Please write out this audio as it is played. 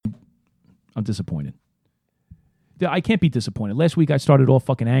I'm disappointed. I can't be disappointed. Last week I started all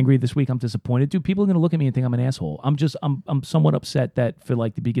fucking angry. This week I'm disappointed. Dude, people are going to look at me and think I'm an asshole. I'm somewhat upset that for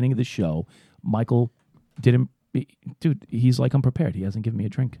like the beginning of the show, Michael didn't... Dude, he's like unprepared. He hasn't given me a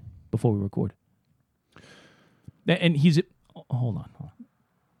drink before we record. And he's... Hold on.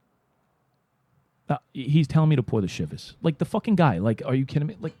 He's telling me to pour the shivers. Like the fucking guy. Like, are you kidding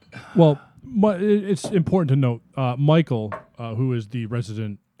me? Like, well, it's important to note, Michael, who is the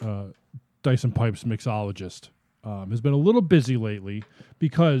resident Dyson Pipes mixologist, has been a little busy lately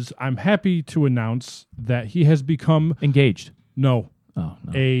because I'm happy to announce that he has become... Engaged? No. Oh,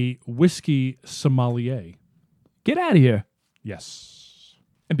 no. A whiskey sommelier. Get out of here. Yes.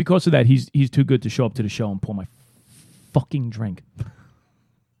 And because of that, he's too good to show up to the show and pour my fucking drink.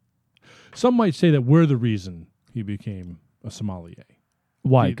 Some might say that we're the reason he became a sommelier.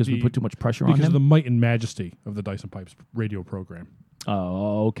 Why? Because we put too much pressure on him? Because of the might and majesty of the Dyson Pipes radio program.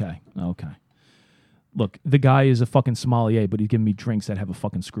 Oh, okay. Look, the guy is a fucking sommelier, but he's giving me drinks that have a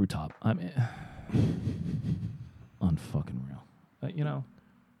fucking screw top. I mean, unfucking real. You know,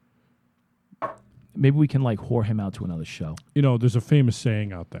 maybe we can like whore him out to another show. You know, there's a famous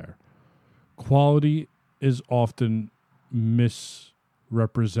saying out there: quality is often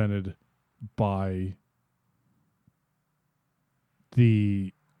misrepresented by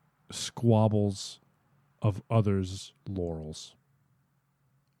the squabbles of others' laurels.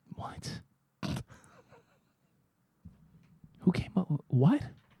 What? Who came up with what?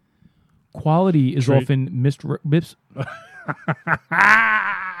 Quality is often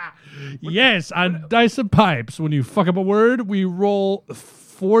Yes, on Dyson Pipes, when you fuck up a word, we roll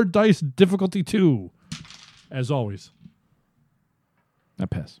 4 dice difficulty 2. As always. I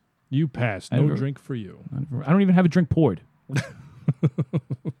pass. You pass. No drink for you. I don't even have a drink poured.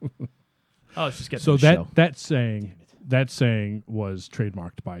 Oh, let's just get so to the show. that saying was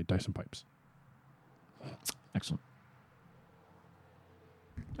trademarked by Dyson Pipes. Excellent.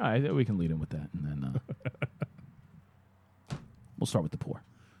 All right, we can lead in with that, and then we'll start with the pour.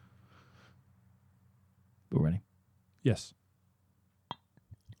 We're ready? Yes.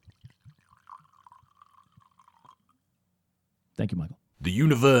 Thank you, Michael. The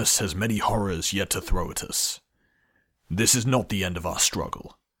universe has many horrors yet to throw at us. This is not the end of our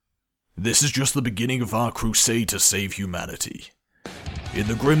struggle. This is just the beginning of our crusade to save humanity. In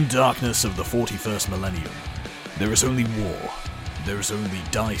the grim darkness of the 41st millennium, there is only war. There is only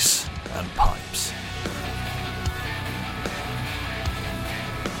dice and pipes.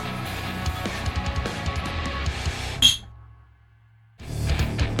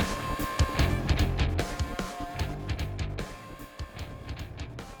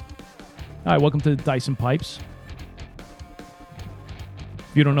 All right, welcome to Dyson Pipes.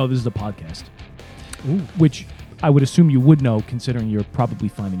 If you don't know, this is a podcast. Ooh. Which I would assume you would know, considering you're probably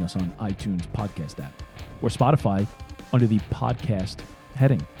finding us on iTunes podcast app or Spotify under the podcast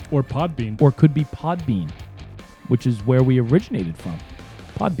heading. Or Podbean. Or could be Podbean, which is where we originated from.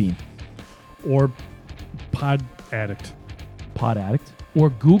 Podbean. Or Pod Addict. Pod Addict. Or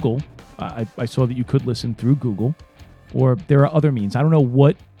Google. I saw that you could listen through Google. Or there are other means. I don't know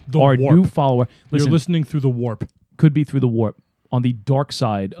what our new follower... You're listening through the warp. Could be through the warp. On the dark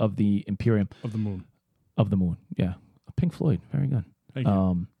side of the Imperium. Of the moon. Of the moon, yeah. Pink Floyd, very good. Thank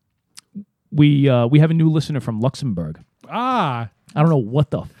you. We have a new listener from Luxembourg. I don't know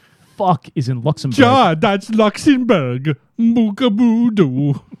what the fuck is in Luxembourg. Ja, that's Luxembourg.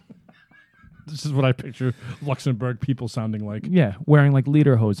 Bookaboo-doo. This is what I picture Luxembourg people sounding like. Yeah, wearing like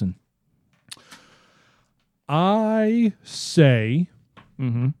lederhosen. I say...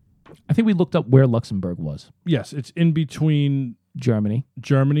 Mm-hmm. I think we looked up where Luxembourg was. Yes, it's in between... Germany,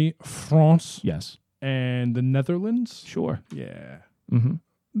 France, yes, and the Netherlands. Sure, yeah. Mm-hmm.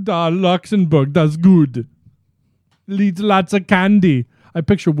 Da Luxembourg, that's good. Leads lots of candy. I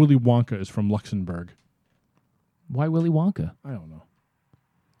picture Willy Wonka is from Luxembourg. Why Willy Wonka? I don't know.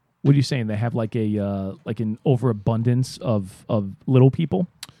 What are you saying? They have like an overabundance of little people?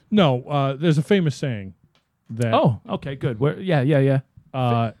 No, there's a famous saying that. Oh, okay, good. Where? Yeah.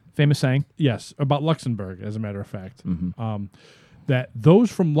 Famous saying? Yes, about Luxembourg, as a matter of fact. Mm-hmm. That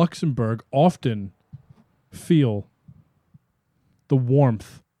those from Luxembourg often feel the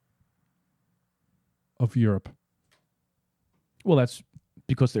warmth of Europe. Well, that's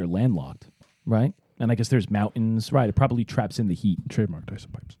because they're landlocked, right? And I guess there's mountains, right? It probably traps in the heat. Trademark Dyson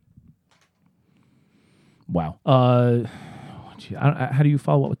Pipes. Wow. How do you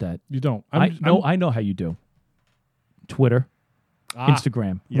follow up with that? You don't. I know how you do. Twitter,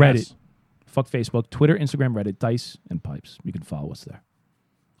 Instagram, yes. Reddit. Fuck Facebook. Twitter, Instagram, Reddit, Dice, and Pipes. You can follow us there.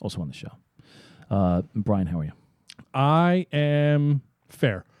 Also on the show. Brian, how are you? I am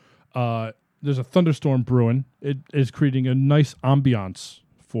fair. There's a thunderstorm brewing. It is creating a nice ambiance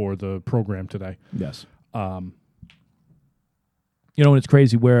for the program today. Yes. You know, and it's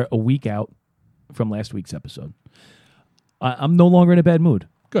crazy. We're a week out from last week's episode. I'm no longer in a bad mood.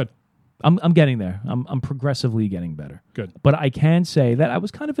 Good. I'm getting there. I'm progressively getting better. Good. But I can say that I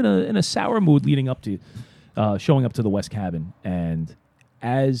was kind of in a sour mood leading up to showing up to the West Cabin, and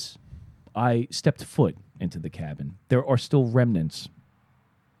as I stepped foot into the cabin, there are still remnants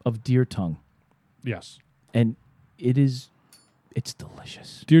of deer tongue, Yes. and it's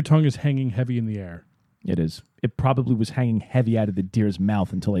delicious. Deer tongue is hanging heavy in the air. It is. It probably was hanging heavy out of the deer's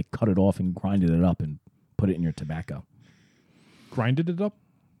mouth until they cut it off and grinded it up and put it in your tobacco. Grinded it up?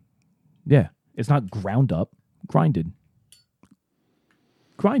 Yeah. It's not ground up. Grinded.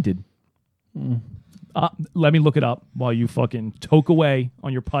 Grinded. Let me look it up while you fucking toke away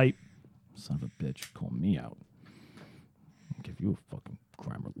on your pipe. Son of a bitch. Call me out. I'll give you a fucking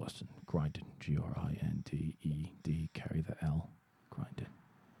grammar lesson. Grinded. Grinded. Carry the L. Grinded.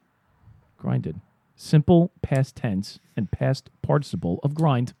 Grinded. Simple past tense and past participle of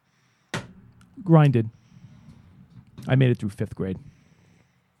grind. Grinded. I made it through 5th grade.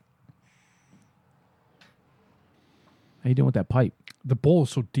 How you doing with that pipe? The bowl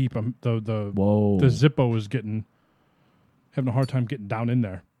is so deep. Whoa. The Zippo is having a hard time getting down in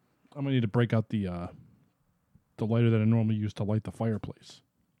there. I'm gonna need to break out the lighter that I normally use to light the fireplace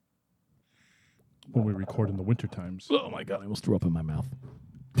when we record in the winter times. Oh my God, I almost threw up in my mouth.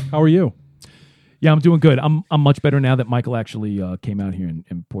 How are you? Yeah, I'm doing good. I'm much better now that Michael actually came out here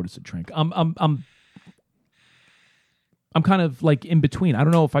and poured us a drink. I'm kind of like in between. I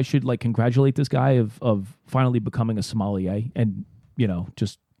don't know if I should like congratulate this guy of finally becoming a sommelier and, you know,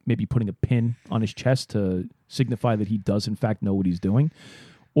 just maybe putting a pin on his chest to signify that he does in fact know what he's doing.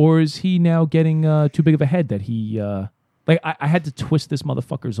 Or is he now getting too big of a head that he I had to twist this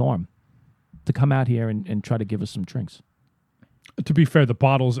motherfucker's arm to come out here and try to give us some drinks. To be fair, the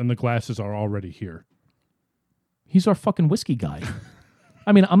bottles and the glasses are already here. He's our fucking whiskey guy.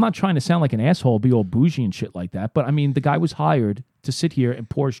 I mean, I'm not trying to sound like an asshole, be all bougie and shit like that, but I mean, the guy was hired to sit here and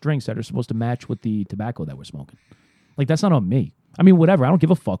pour us drinks that are supposed to match with the tobacco that we're smoking. Like, that's not on me. I mean, whatever. I don't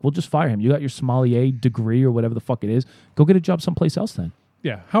give a fuck. We'll just fire him. You got your sommelier degree or whatever the fuck it is. Go get a job someplace else then.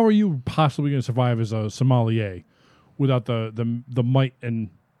 Yeah. How are you possibly going to survive as a sommelier without the might and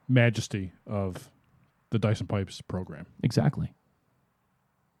majesty of the Dyson Pipes program? Exactly.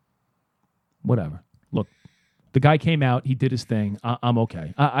 Whatever. Look, the guy came out. He did his thing. I'm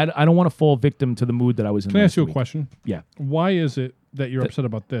okay. I don't want to fall victim to the mood that I was in. Can I ask you week. a question? Yeah. Why is it that you're upset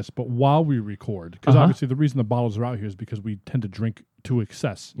about this, but while we record, because obviously the reason the bottles are out here is because we tend to drink to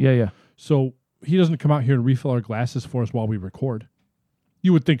excess. Yeah. So he doesn't come out here and refill our glasses for us while we record.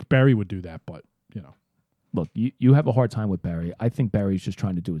 You would think Barry would do that, but, you know. Look, you have a hard time with Barry. I think Barry's just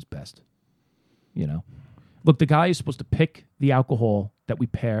trying to do his best. You know? Look, the guy is supposed to pick the alcohol that we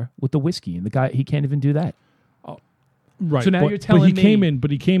pair with the whiskey, and the guy, he can't even do that. Right. So now you're telling me.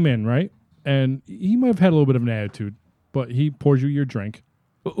 But he came in, right? And he might have had a little bit of an attitude, but he pours you your drink.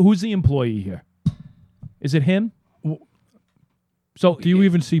 Who's the employee here? Is it him? So do you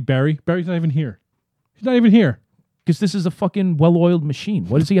even see Barry? Barry's not even here. He's not even here. Because this is a fucking well-oiled machine.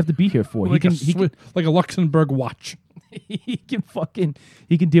 What does he have to be here for? Like a Luxembourg watch. He can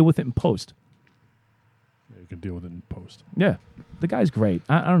deal with it in post. Yeah, you can deal with it in post. Yeah. The guy's great.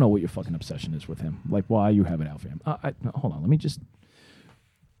 I don't know what your fucking obsession is with him. Like, why you have it out for him. No, hold on. Let me just...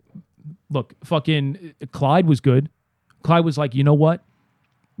 Look, fucking Clyde was good. Clyde was like, you know what?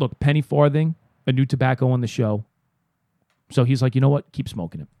 Look, penny farthing, a new tobacco on the show. So he's like, you know what? Keep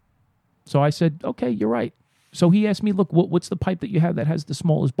smoking it. So I said, okay, you're right. So he asked me, look, what's the pipe that you have that has the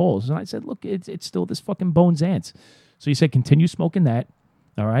smallest bowls? And I said, look, it's still this fucking Bones Ants. So he said, continue smoking that,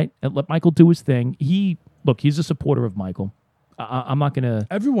 all right? And let Michael do his thing. He's a supporter of Michael. I'm not going to...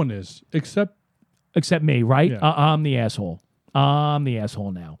 Everyone is, except me, right? Yeah. I'm the asshole. I'm the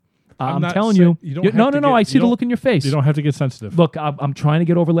asshole now. I'm not telling saying- you. you don't have to No. get- I see you the don't- look in your face. you don't have to get sensitive. Look, I'm trying to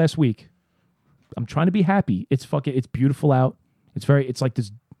get over last week. I'm trying to be happy. It's beautiful out. It's like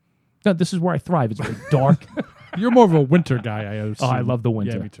this... No, this is where I thrive. It's very dark. You're more of a winter guy, I assume. Oh, I love the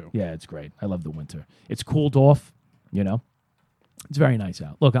winter. Yeah, me too. Yeah, it's great. I love the winter. It's cooled off, you know. It's very nice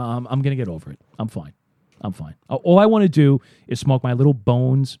out. Look, I'm going to get over it. I'm fine. All I want to do is smoke my little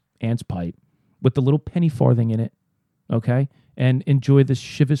Bones Ants pipe with the little penny farthing in it, okay? And enjoy this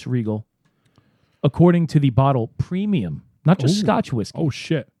Chivas Regal. According to the bottle, premium, not just Scotch whiskey. Oh,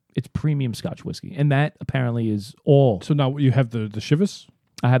 shit. It's premium Scotch whiskey. And that apparently is all. So now you have the Chivas?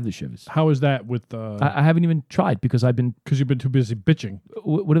 I have the Chivas. How is that with... I haven't even tried because I've been... Because you've been too busy bitching.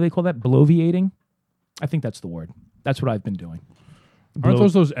 What do they call that? Bloviating? I think that's the word. That's what I've been doing.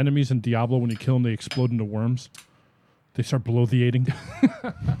 Aren't those enemies in Diablo when you kill them, they explode into worms? They start bloviating.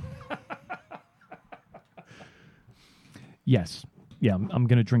 Yes. Yeah, I'm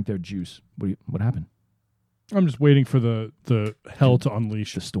going to drink their juice. What happened? I'm just waiting for the hell to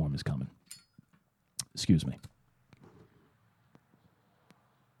unleash. The storm is coming. Excuse me.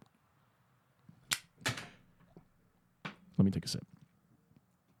 Let me take a sip.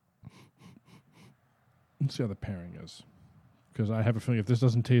 Let's see how the pairing is. Because I have a feeling if this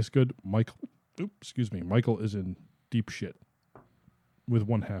doesn't taste good, Michael is in deep shit with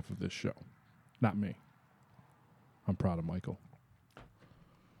one half of this show. Not me. I'm proud of Michael.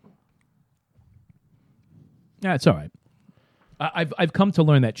 Yeah, it's all right. I've come to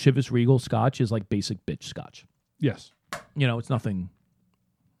learn that Chivas Regal Scotch is like basic bitch Scotch. Yes. It's nothing.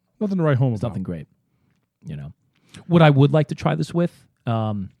 Nothing to write home It's about. nothing great. What I would like to try this with, we're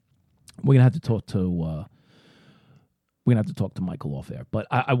gonna have to talk to. We're gonna have to talk to Michael off air, but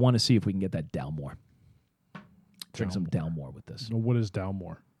I want to see if we can get that Dalmore. Drink some Dalmore with this. What is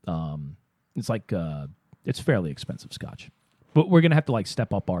Dalmore? It's like it's fairly expensive Scotch, but we're gonna have to like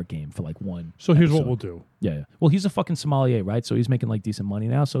step up our game for like one. So here's what episode. we'll do. Yeah. Well, he's a fucking sommelier, right? So he's making like decent money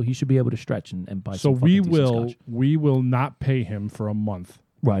now, so he should be able to stretch and buy. So some fucking decent Scotch. we will not pay him for a month,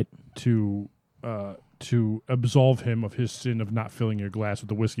 right? To absolve him of his sin of not filling your glass with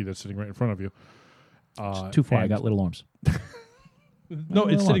the whiskey that's sitting right in front of you. It's too far. I got little arms. No,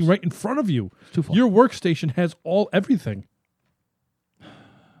 it's sitting right in front of you. It's too far. Your workstation has everything.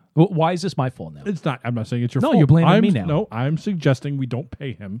 Well, why is this my fault now? It's not. I'm not saying it's your No, fault. you're blaming me now. No, I'm suggesting we don't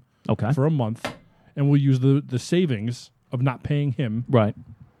pay him Okay. for a month, and we'll use the savings of not paying him Right.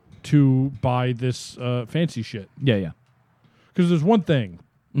 to buy this fancy shit. Yeah. Because there's one thing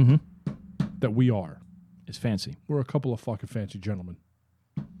Mm-hmm. that we are. It's fancy. We're a couple of fucking fancy gentlemen.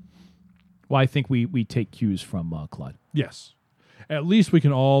 Well, I think we take cues from Clyde. Yes. At least we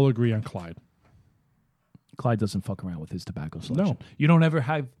can all agree on Clyde. Clyde doesn't fuck around with his tobacco selection. No. You don't ever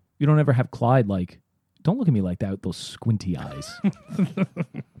have Clyde like. Don't look at me like that with those squinty eyes.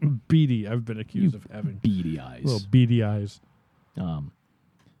 Beady. I've been accused of having beady eyes. little beady eyes.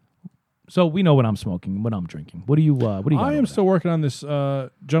 So we know what I'm smoking, what I'm drinking. What do you? What do you? I am still working on this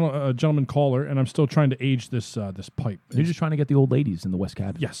gentleman caller, and I'm still trying to age this pipe. You're just trying to get the old ladies in the West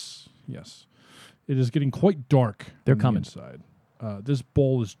cabin. Yes. It is getting quite dark. They're on the coming. inside. This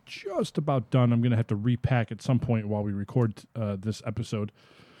bowl is just about done. I'm going to have to repack at some point while we record this episode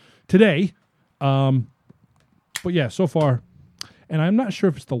today. But yeah, so far, and I'm not sure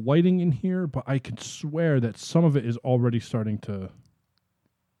if it's the lighting in here, but I could swear that some of it is already starting to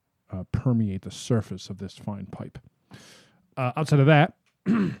permeate the surface of this fine pipe. Outside of that,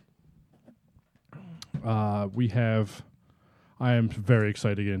 I am very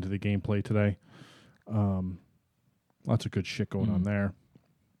excited to get into the gameplay today. Lots of good shit going on there.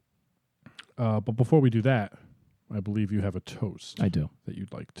 But before we do that, I believe you have a toast. I do. That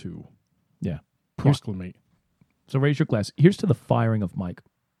you'd like to Proclamate. proclamate. So raise your glass. Here's to the firing of Mike.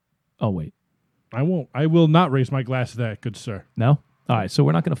 Oh wait, I won't. I will not raise my glass to that, good sir. no. All right, so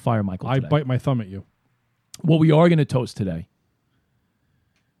we're not going to fire Michael I today. bite my thumb at you. What we are going to toast today.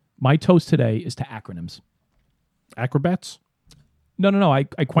 My toast today is to acronyms. Acrobats? No. I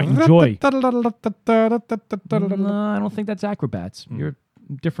quite enjoy. No, I don't think that's acrobats. You're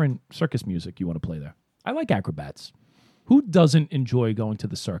different circus music you want to play there. I like acrobats. Who doesn't enjoy going to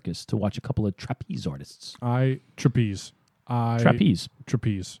the circus to watch a couple of trapeze artists? Trapeze. Trapeze.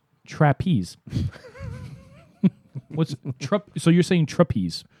 Trapeze. Trapeze. What's so you're saying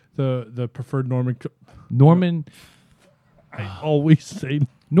trapeze? The preferred Norman. I always say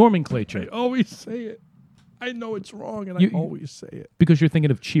Nomenclature. I always say it. I know it's wrong, and I always say it. Because you're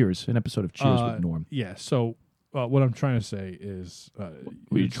thinking of Cheers, an episode of Cheers with Norm. Yeah, so what I'm trying to say is...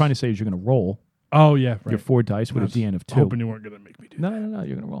 what you're trying to say is you're going to roll Oh, yeah, right. your 4 dice with a DN of 2. Hoping you weren't going to make me do that. No,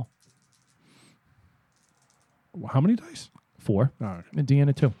 you're going to roll. How many dice? 4. Oh, okay. A DN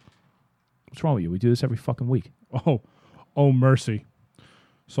of 2. What's wrong with you? We do this every fucking week. Oh, mercy.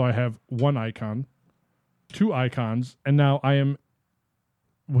 So I have 1 icon, 2 icons, and now I am...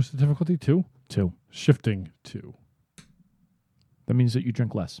 What's the difficulty? 2? 2. Shifting 2. That means that you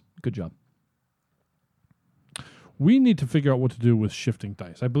drink less. Good job. We need to figure out what to do with shifting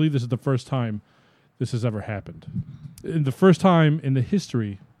dice. I believe this is the first time this has ever happened. In the first time in the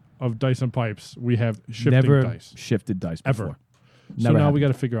history of Dice and Pipes, we have shifting Never dice. shifted dice Ever. before. So Never now happened. we got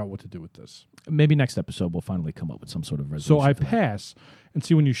to figure out what to do with this. Maybe next episode we'll finally come up with some sort of resolution. So I for that. pass and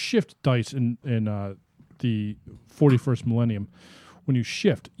see when you shift dice in the 41st Millennium, when you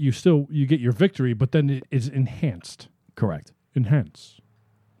shift, you get your victory, but then it is enhanced. Correct. Enhance.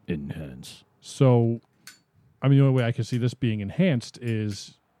 Enhance. So I mean, the only way I can see this being enhanced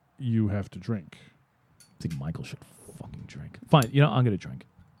is you have to drink. I think Michael should fucking drink. Fine, I'm going to drink.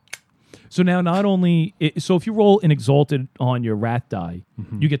 So now, not only so if you roll an exalted on your wrath die,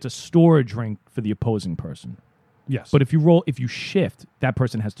 you get to store a drink for the opposing person. Yes, but if you shift, that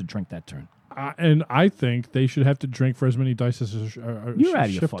person has to drink that turn. And I think they should have to drink for as many dice as are You're out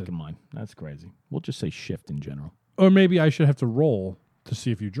of your shifted. fucking mind. That's crazy. We'll just say shift in general. Or maybe I should have to roll to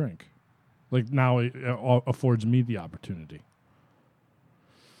see if you drink. Like now it affords me the opportunity.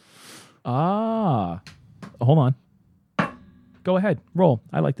 Hold on. Go ahead. Roll.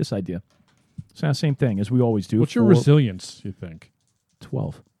 I like this idea. It's the same thing as we always do. What's your resilience, you think?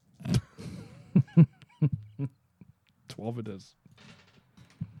 12. 12 it is.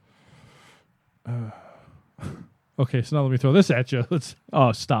 Okay, so now let me throw this at you. Let's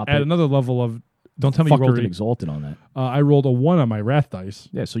stop add it. another level of Don't tell me you rolled an fuckery. exalted on that. I rolled a 1 on my wrath dice.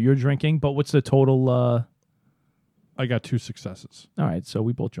 Yeah, so you're drinking, but what's the total? I got 2 successes. All right, so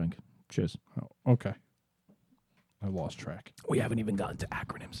we both drink. Cheers. Oh, okay. I lost track. We haven't even gotten to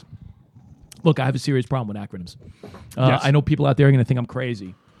acronyms. Look, I have a serious problem with acronyms. Yes. I know people out there are going to think I'm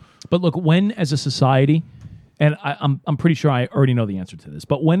crazy. But look, when as a society, and I'm pretty sure I already know the answer to this,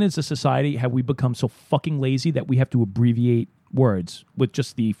 but when as a society have we become so fucking lazy that we have to abbreviate words with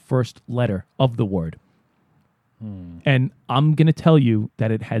just the first letter of the word? And I'm going to tell you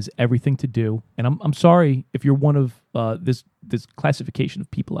that it has everything to do, and I'm sorry if you're one of this classification of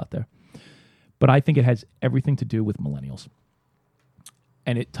people out there, but I think it has everything to do with millennials.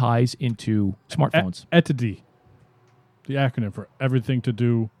 And it ties into smartphones. ETD, the acronym for everything to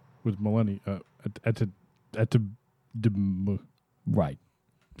do with millennium. Right.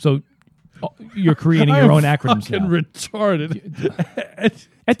 So you're creating your own acronyms fucking now. retarded.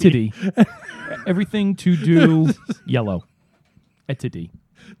 ETD. Everything to do yellow. ETD.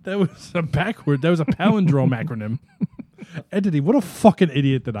 That was a backward. That was a palindrome acronym. Entity. What a fucking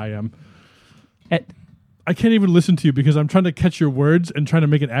idiot that I am. I can't even listen to you because I'm trying to catch your words and trying to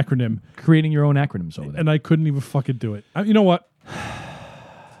make an acronym. Creating your own acronyms over there. And I couldn't even fucking do it. You know what?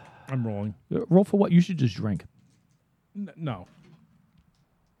 I'm rolling. Roll for what? You should just drink. No.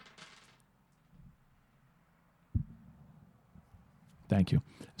 Thank you.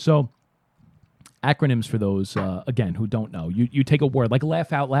 So, acronyms for those, again, who don't know. You take a word, like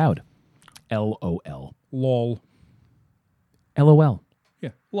laugh out loud. LOL. Lol. LOL. Yeah.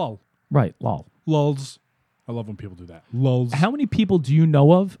 Lol. Right, lol. Lulz. I love when people do that. Lulz. How many people do you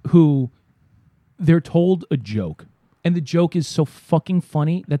know of who they're told a joke, and the joke is so fucking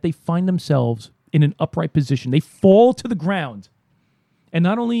funny that they find themselves in an upright position. They fall to the ground. And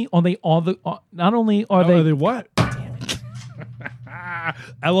not only are they Are they what?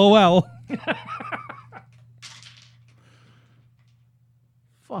 LOL.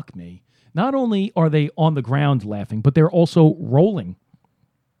 Fuck me. Not only are they on the ground laughing, but they're also rolling.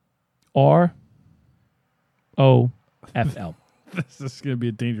 ROFL. This is going to be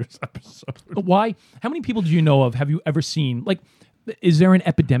a dangerous episode. Why? How many people do you know of? Have you ever seen? Like, is there an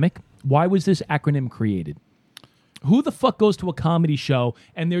epidemic? Why was this acronym created? Who the fuck goes to a comedy show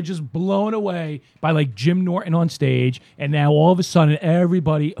and they're just blown away by like Jim Norton on stage, and now all of a sudden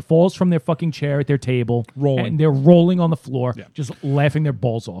everybody falls from their fucking chair at their table, rolling, and they're rolling on the floor, just laughing their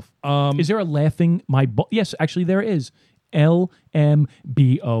balls off. Is there a laughing my Yes, actually there is.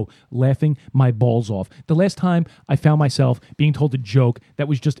 LMBO, laughing my balls off. The last time I found myself being told a joke that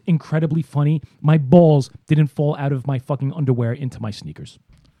was just incredibly funny, my balls didn't fall out of my fucking underwear into my sneakers.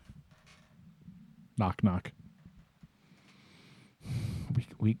 Knock, knock.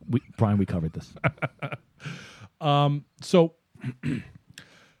 We Brian, we covered this. So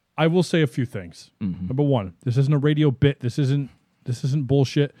I will say a few things. Mm-hmm. Number one, this isn't a radio bit. This isn't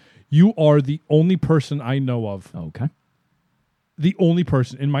bullshit. You are the only person I know of. Okay. The only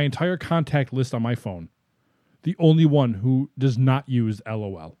person in my entire contact list on my phone. The only one who does not use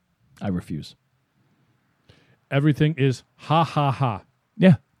LOL. I refuse. Everything is ha ha ha.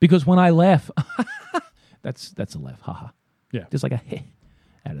 Yeah, because when I laugh, that's a laugh. Ha ha. Yeah. There's like a heh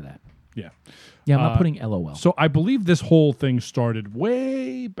out of that. Yeah. Yeah, I'm not putting LOL. So I believe this whole thing started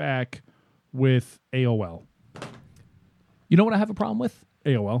way back with AOL. You know what I have a problem with?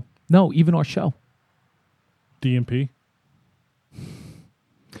 AOL. No, even our show. DMP.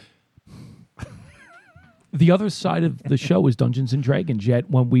 The other side of the show is Dungeons and Dragons. Yet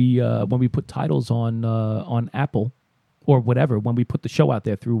when we put titles on Apple or whatever, when we put the show out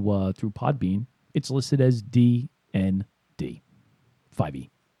there through Podbean, it's listed as DND 5e.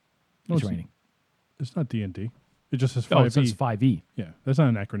 No, it's raining. It's not D&D. It just says 5e. Oh, it says 5e. Yeah, that's not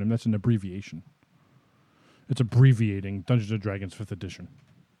an acronym. That's an abbreviation. It's abbreviating Dungeons and Dragons 5th edition.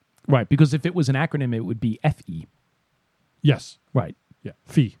 Right, because if it was an acronym, it would be FE. Yes. Right, Yeah.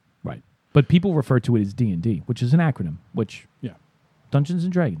 Fee. right. But people refer to it as D&D, which is an acronym, which Yeah. Dungeons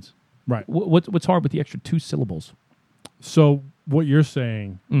and Dragons. Right. What's hard with the extra 2 syllables? So what you're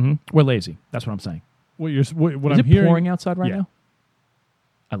saying, We're lazy. That's what I'm saying. what Is I'm it hearing, pouring outside right Yeah. now?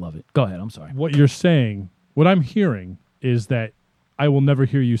 I love it. Go ahead. I'm sorry. what you're saying, what I'm hearing is that I will never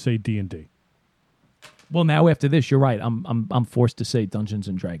hear you say D&D. Well, now after this, you're right. I'm forced to say Dungeons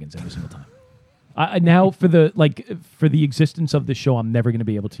and Dragons every single time. Now for the existence of this show, I'm never going to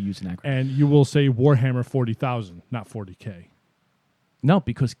be able to use an acronym. And you will say Warhammer 40,000, not 40K. No,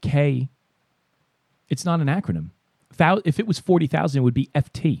 because K, it's not an acronym. If it was 40,000, it would be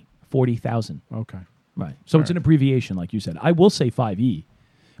FT, 40,000. Okay. Right. So it's an abbreviation, like you said. I will say 5E,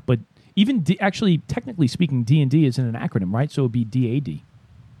 but even actually, technically speaking, D&D isn't an acronym, right? So it would be DAD.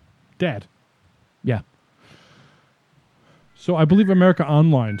 Dad. Yeah. So I believe America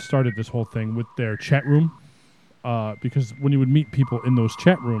Online started this whole thing with their chat room, because when you would meet people in those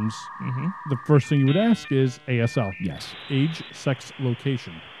chat rooms, the first thing you would ask is ASL. Yes. Age, sex,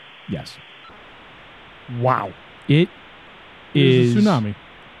 location. Yes. Wow. It is There's a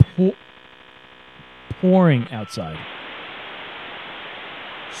tsunami. pouring outside.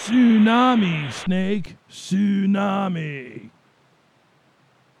 Tsunami, Snake. Tsunami.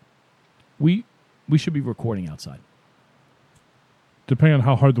 We should be recording outside. Depending on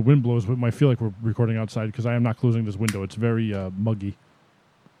how hard the wind blows, it might feel like we're recording outside because I am not closing this window. It's very muggy.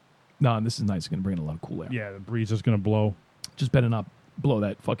 No, and this is nice. It's going to bring in a lot of cool air. Yeah, the breeze is going to blow. Just better not blow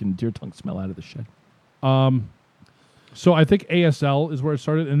that fucking deer tongue smell out of the shed. So I think ASL is where it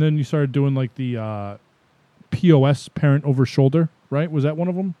started, and then you started doing like the POS, parent over shoulder, right? Was that one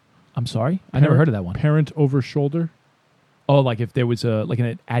of them? I'm sorry? I never heard of that one. Parent over shoulder. Oh, like if there was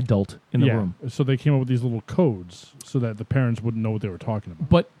an adult in the room. So they came up with these little codes so that the parents wouldn't know what they were talking about.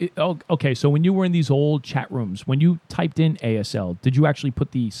 But, okay, so when you were in these old chat rooms, when you typed in ASL, did you actually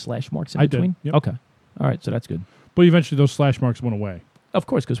put the slash marks in I did, between? yep. Okay. All right, so that's good. But eventually those slash marks went away. Of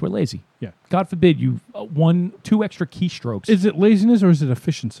course, because we're lazy. Yeah. God forbid you 2 extra keystrokes. Is it laziness or is it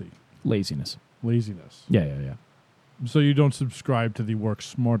efficiency? Laziness. Laziness. Yeah. So you don't subscribe to the work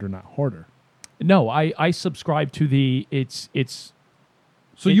smarter, not harder. No, I subscribe to the it's.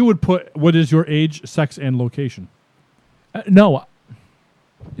 So you would put what is your age, sex, and location? No,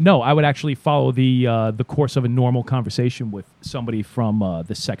 I would actually follow the course of a normal conversation with somebody from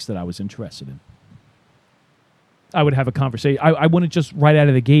the sex that I was interested in. I would have a conversation. I wouldn't just right out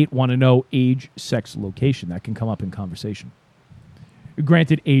of the gate want to know age, sex, location. That can come up in conversation.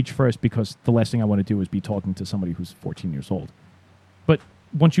 Granted, age first, because the last thing I want to do is be talking to somebody who's 14 years old. But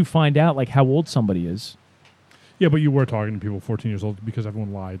once you find out like how old somebody is. Yeah, but you were talking to people 14 years old because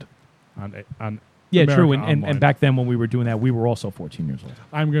everyone lied on Yeah, America true. Online. And back then when we were doing that, we were also 14 years old.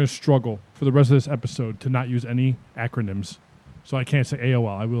 I'm going to struggle for the rest of this episode to not use any acronyms. So I can't say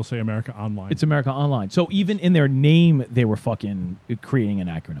AOL. I will say America Online. It's America Online. So even in their name, they were fucking creating an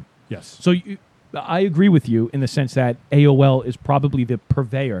acronym. Yes. So I agree with you in the sense that AOL is probably the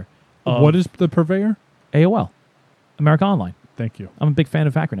purveyor of What is the purveyor? AOL, America Online. Thank you. I'm a big fan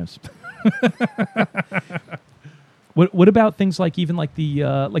of acronyms. What about things like even like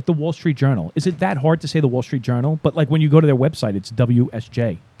the Wall Street Journal? Is it that hard to say the Wall Street Journal? But like when you go to their website, it's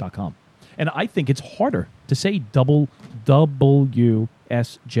WSJ.com. And I think it's harder to say WSJ,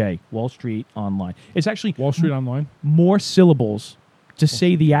 Wall Street Online. It's actually Wall Street Online? more syllables to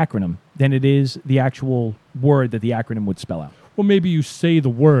say the acronym than it is the actual word that the acronym would spell out. Well, maybe you say the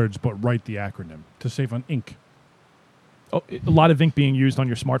words but write the acronym to save on ink. Oh, a lot of ink being used on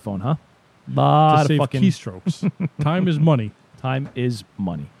your smartphone, huh? Lot To of save fucking keystrokes. Time is money. time is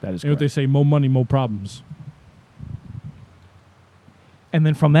money. That is You know what they correct. say? More money, more problems. And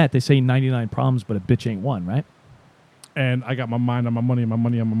then from that, they say 99 problems, but a bitch ain't one, right? And I got my mind on my money and my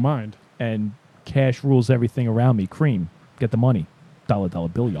money on my mind. And cash rules everything around me. Cream, get the money. Dollar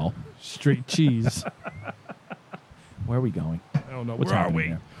bill, y'all. Straight cheese. Where are we going? I don't know. What's Where are happening we?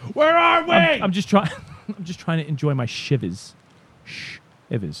 here? Where are we? I'm just trying. I'm just trying to enjoy my shivers.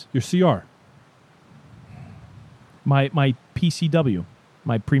 Shivers. Your CR. My PCW,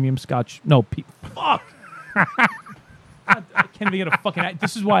 my premium Scotch. No, fuck. I can't even get a fucking.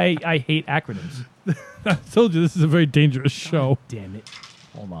 This is why I hate acronyms. I told you this is a very dangerous show. Damn it!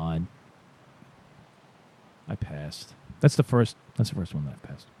 Hold on. I passed. That's the first one that I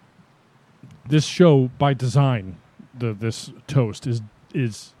passed. This show, by design, this toast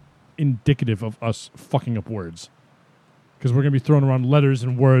is indicative of us fucking up words. Because we're going to be throwing around letters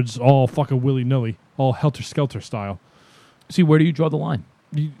and words all fucking willy-nilly, all helter-skelter style. See, where do you draw the line?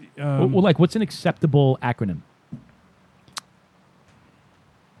 You, Well, like, what's an acceptable acronym?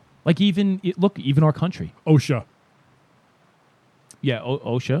 Like even even our country. OSHA. Yeah,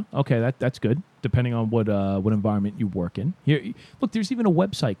 OSHA. Okay, that's good. Depending on what environment you work in. Here, look, there's even a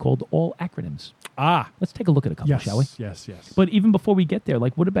website called All Acronyms. Let's take a look at a couple, Yes, shall we? yes. But even before we get there,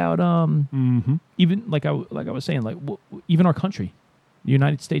 like, what about even like I was saying, like even our country, the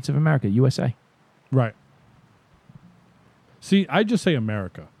United States of America, USA. Right. See, I just say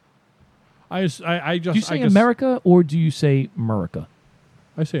America. I just. Do you say America or do you say Murica?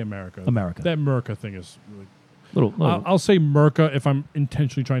 I say America. America. That Murica thing is really. Little. I'll say Murica if I'm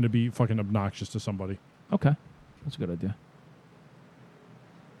intentionally trying to be fucking obnoxious to somebody. Okay, that's a good idea.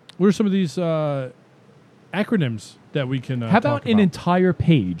 What are some of these acronyms that we can How about an entire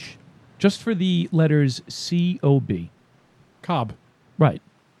page just for the letters COB? COB. Right.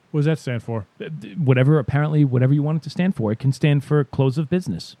 What does that stand for? Whatever you want it to stand for. It can stand for close of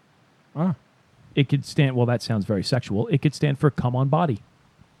business. It could stand, well, that sounds very sexual. It could stand for come on body.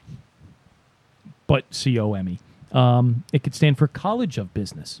 But COME. It could stand for college of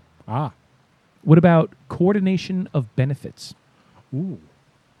business. What about coordination of benefits? Ooh.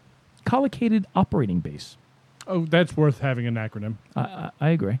 Collocated operating base. Oh, that's worth having an acronym. I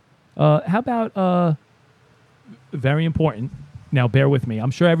agree. How about, very important, now bear with me,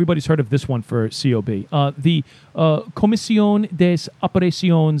 I'm sure everybody's heard of this one for COB, the Comisión des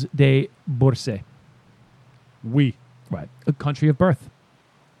Operaciones de Bourse. Oui. Right. A country of birth.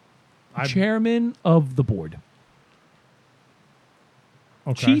 Chairman of the board.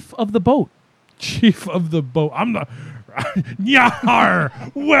 Okay. Chief of the boat. Chief of the boat. I'm the... Yar!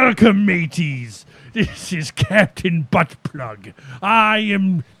 Welcome, mateys. This is Captain Buttplug. I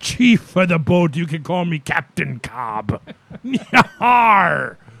am chief of the boat. You can call me Captain Cobb.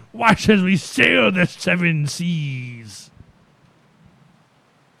 Yar! Watch as we sail the seven seas.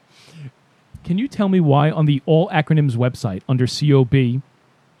 Can you tell me why on the All Acronyms website under COB,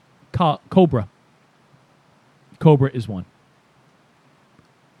 Cobra is one?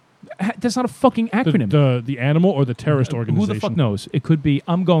 That's not a fucking acronym. The animal or the terrorist organization? Who the fuck knows? It could be.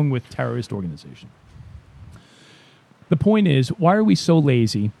 I'm going with terrorist organization. The point is, why are we so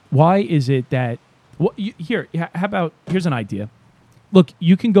lazy? Why is it that... Well, here's an idea. Look,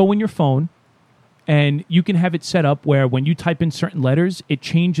 you can go in your phone and you can have it set up where when you type in certain letters, it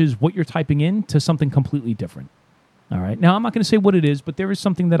changes what you're typing in to something completely different. All right? Now, I'm not going to say what it is, but there is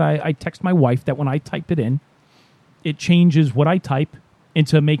something that I text my wife that when I type it in, it changes what I type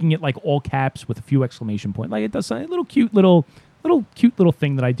into making it like all caps with a few exclamation points. Like it does a little cute little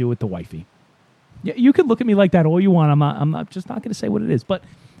thing that I do with the wifey. Yeah, you can look at me like that all you want. I'm not just not going to say what it is. But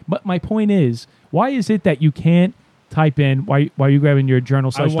my point is, why is it that you can't type in? Why are you grabbing your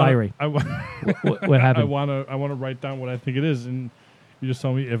journal / diary? What happened? I want to write down what I think it is, and you just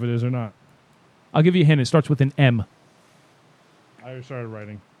tell me if it is or not. I'll give you a hint. It starts with an M. I already started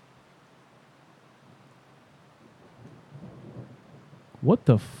writing. What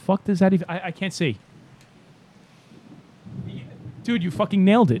the fuck does that even... I can't see. Dude, you fucking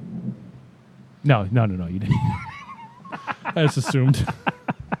nailed it. No, you didn't. That's assumed.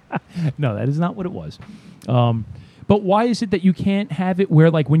 No, that is not what it was. But why is it that you can't have it where,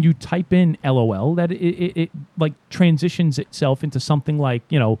 like, when you type in LOL, that it like, transitions itself into something like,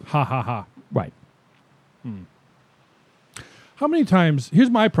 ha ha ha. Right. How many times... Here's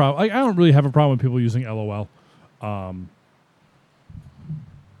my problem. I don't really have a problem with people using LOL.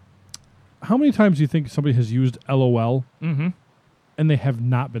 How many times do you think somebody has used LOL and they have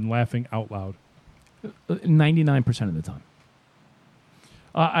not been laughing out loud? 99% of the time.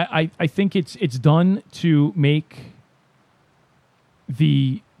 I think it's done to make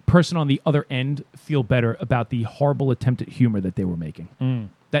the person on the other end feel better about the horrible attempt at humor that they were making.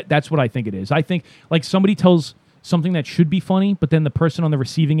 That's what I think it is. I think like somebody tells something that should be funny, but then the person on the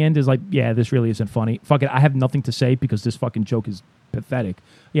receiving end is like, yeah, this really isn't funny. Fuck it, I have nothing to say because this fucking joke is pathetic.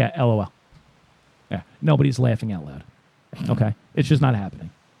 Yeah, LOL. Yeah, nobody's laughing out loud. Okay, it's just not happening.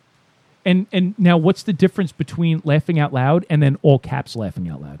 And now, what's the difference between laughing out loud and then all caps laughing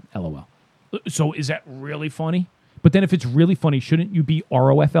out loud? LOL. So is that really funny? But then if it's really funny, shouldn't you be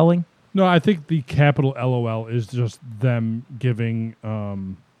ROFLing? No, I think the capital LOL is just them giving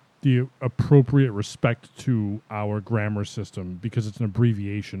the appropriate respect to our grammar system because it's an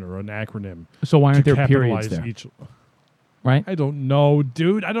abbreviation or an acronym. So why aren't there periods there? Right? I don't know,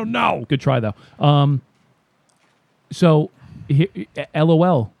 dude. I don't know. Good try, though. So,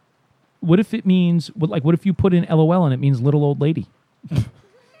 LOL. What if it means, what if you put in LOL and it means little old lady?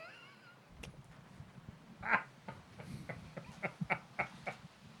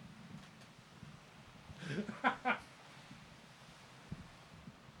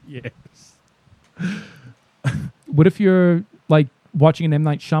 Yes. What if you're, like, watching an M.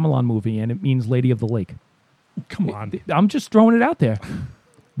 Night Shyamalan movie and it means Lady of the Lake. Come on. I'm just throwing it out there.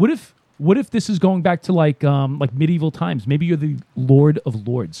 What if this is going back to like medieval times? Maybe you're the Lord of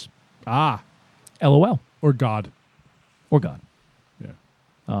Lords. Ah. LOL. Or God. Or God.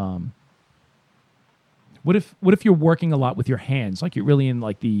 Yeah. What if you're working a lot with your hands, like you're really in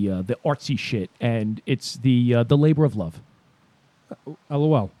like the artsy shit, and it's the labor of love?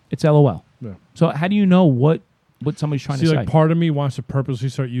 LOL. It's LOL. Yeah. So how do you know what somebody's trying to say? Like part of me wants to purposely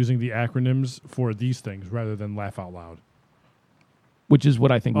start using the acronyms for these things rather than laugh out loud. Which is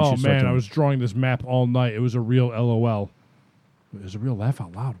what I think we should start man, doing. I was drawing this map all night. It was a real LOL. It was a real laugh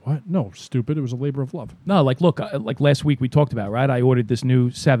out loud. What? No, stupid. It was a labor of love. No, like look, like last week we talked about, right? I ordered this new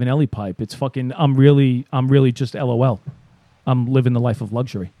Savinelli pipe. It's fucking. I'm really just LOL. I'm living the life of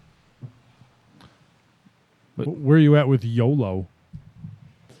luxury. But Where are you at with YOLO?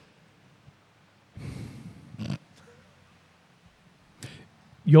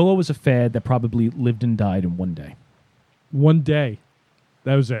 YOLO was a fad that probably lived and died in one day. One day.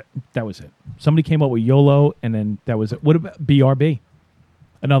 That was it. That was it. Somebody came up with YOLO, and then that was it. What about BRB?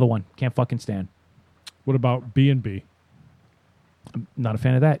 Another one. Can't fucking stand. What about B&B? I'm not a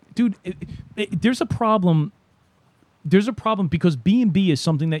fan of that. Dude, there's a problem. There's a problem because B&B is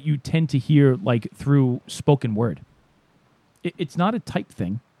something that you tend to hear like through spoken word. It's not a type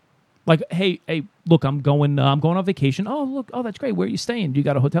thing. Like, hey, look, I'm going on vacation. Oh, look, that's great. Where are you staying? Do you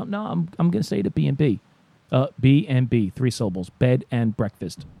got a hotel? No, I'm going to stay at a B&B. B&B, 3 syllables. Bed and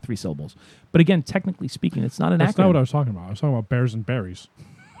breakfast, 3 syllables. But again, technically speaking, it's not an That's acronym. not what I was talking about. I was talking about bears and berries.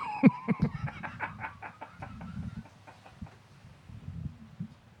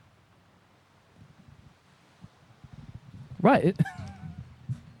 Right.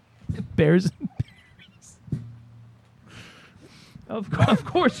 Bears and berries. Of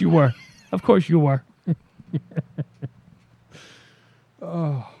course you were. Of course you were.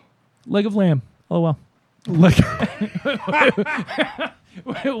 Leg of lamb. Oh, well. Like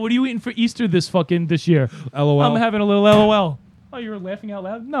What are you eating for Easter this year? LOL. I'm having a little LOL. Oh, you're laughing out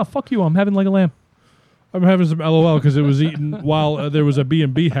loud? No, fuck you. I'm having leg of lamb. I'm having some LOL because it was eaten while there was a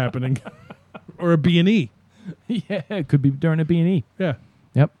B&B happening. Or a B&E. Yeah, it could be during a B&E. Yeah.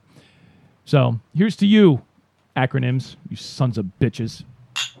 Yep. So, here's to you, acronyms, you sons of bitches.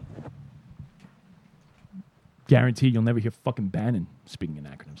 Guaranteed you'll never hear fucking Bannon speaking in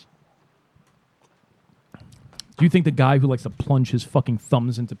acronyms. Do you think the guy who likes to plunge his fucking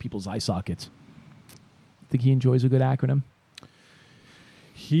thumbs into people's eye sockets, think he enjoys a good acronym?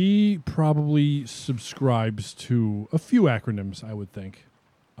 He probably subscribes to a few acronyms, I would think.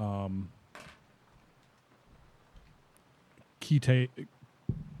 You can't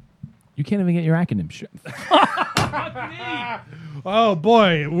even get your acronym shit. Oh,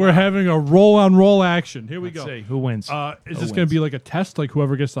 boy. We're having a roll-on-roll action. Here we Let's go. see. Who wins? Is this going to be like a test, like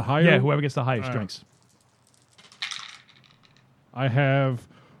whoever gets the higher? Yeah, whoever gets the highest All right. drinks. I have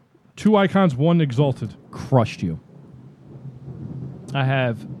 2 icons, 1 exalted. Crushed you. I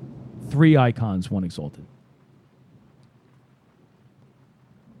have 3 icons, 1 exalted.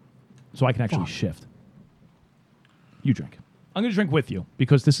 So I can actually shift. You drink. I'm going to drink with you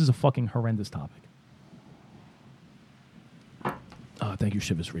because this is a fucking horrendous topic. Thank you,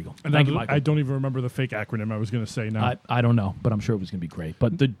 Chivas Regal. And Thank you, Michael. I don't even remember the fake acronym I was going to say now. I don't know, but I'm sure it was going to be great.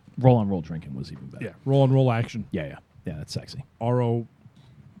 But the roll-on-roll drinking was even better. Yeah, roll-on-roll action. Yeah, that's sexy. R-O-R-A.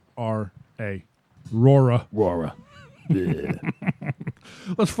 Rora. Rora.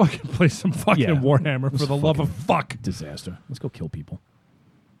 Let's fucking play some fucking Yeah. Warhammer for the love of fuck. Disaster. Let's go kill people.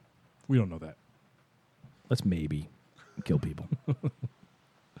 We don't know that. Let's maybe kill people.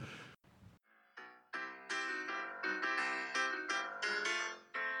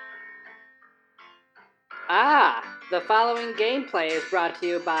 The following gameplay is brought to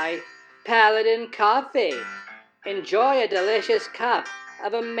you by Paladin Coffee. Enjoy a delicious cup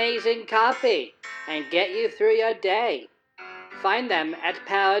of amazing coffee and get you through your day. Find them at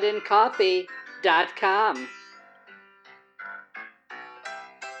paladincoffee.com.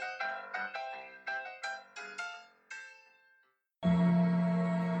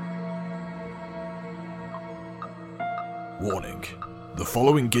 Warning. The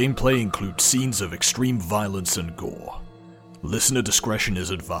following gameplay includes scenes of extreme violence and gore. Listener discretion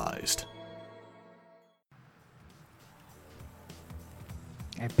is advised.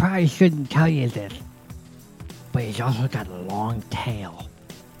 I probably shouldn't tell you this, but he's also got a long tail.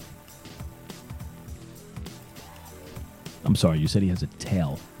 I'm sorry, you said he has a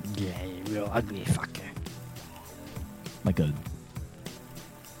tail. Yeah, he's a real ugly fucker. Like a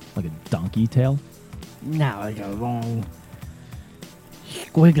donkey tail? No, like a long,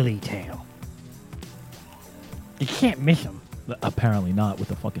 squiggly tail. You can't miss him. Apparently not,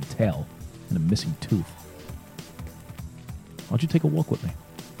 with a fucking tail and a missing tooth. Why don't you take a walk with me?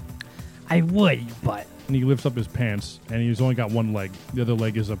 I would, but And he lifts up his pants, and he's only got one leg. The other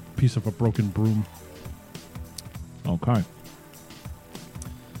leg is a piece of a broken broom. Okay. All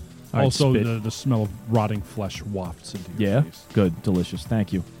right, Also, spit. the smell of rotting flesh wafts into your Yeah? face. Good. Delicious.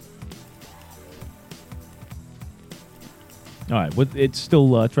 Thank you. All right. It's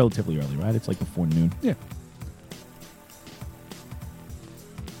still it's relatively early, right? It's like before noon. Yeah.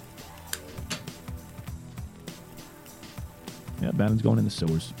 Yeah, Bannon's going in the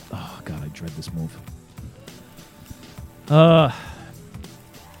sewers. Oh, God, I dread this move. All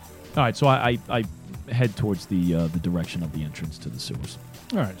right, so I head towards the direction of the entrance to the sewers.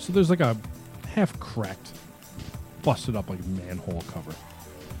 All right, so there's like a half-cracked, busted up like manhole cover.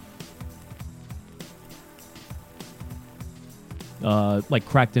 Like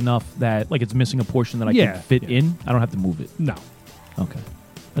cracked enough that like it's missing a portion that I Yeah, can fit yeah. in. I don't have to move it. No. Okay.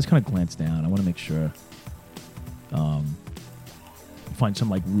 Let's kind of glance down. I want to make sure. Find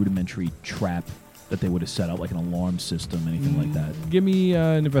some like rudimentary trap that they would have set up, like an alarm system, anything like that. Give me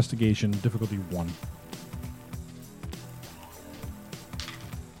an investigation, difficulty 1.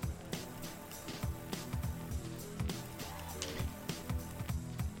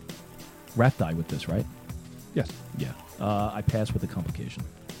 Wrath die with this, right? Yes. Yeah. I pass with a complication.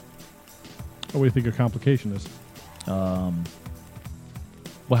 What do you think your complication is? Well,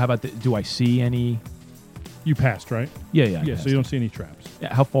 how about do I see any? You passed, right? Yeah, yeah. I Yeah, passed. so you don't see any traps.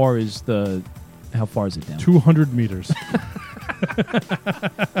 Yeah, how far is it down? 200 meters.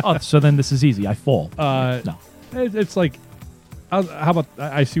 Oh, so then this is easy. I fall. No. It's like, how about,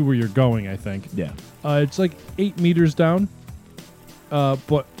 I see where you're going, I think. Yeah. It's like 8 meters down,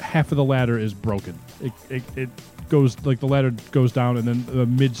 but half of the ladder is broken. It goes, like the ladder goes down, and then the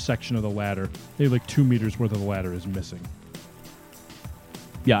midsection of the ladder, maybe like 2 meters worth of the ladder is missing.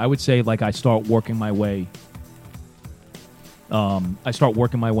 Yeah, I would say like I start working my way.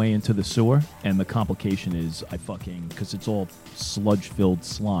 Into the sewer, and the complication is because it's all sludge-filled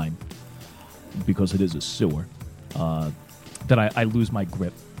slime, because it is a sewer, that I lose my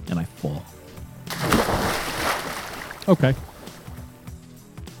grip and I fall. Okay.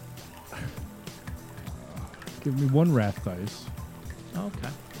 Give me 1 wrath dice. Okay.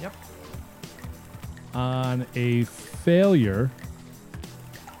 Yep. On a failure,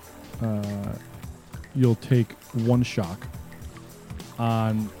 you'll take 1 shock.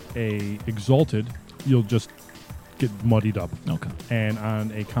 On a exalted, you'll just get muddied up. Okay. And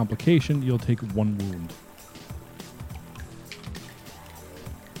on a complication, you'll take 1 wound.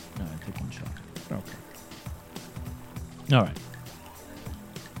 All right, take 1 shot. Okay. All right.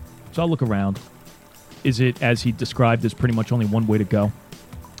 So I'll look around. Is it, as he described, there's pretty much only one way to go?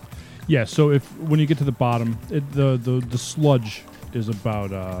 Yeah, so when you get to the bottom, the sludge is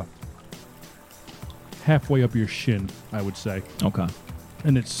about halfway up your shin, I would say. Okay.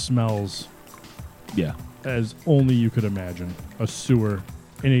 And it smells Yeah. as only you could imagine a sewer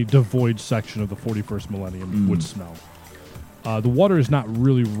in a devoid section of the 41st Millennium would smell. The water is not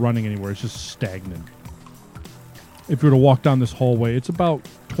really running anywhere. It's just stagnant. If you were to walk down this hallway, it's about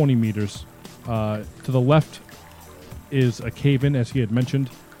 20 meters. To the left is a cave-in, as he had mentioned.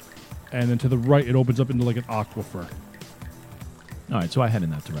 And then to the right, it opens up into like an aquifer. All right, so I head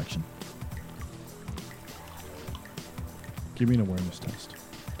in that direction. Give me an awareness test.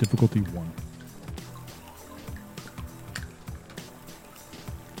 Difficulty 1.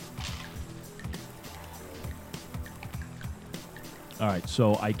 All right,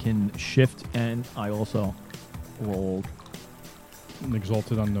 so I can shift, and I also rolled. And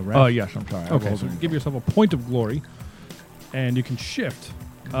exalted on the right. Oh, yes, I'm sorry. I Okay, rolled so an give yourself a point of glory, and you can shift.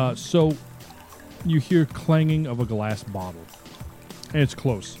 So you hear clanging of a glass bottle, and it's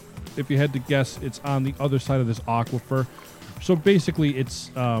close. If you had to guess, it's on the other side of this aquifer. So basically,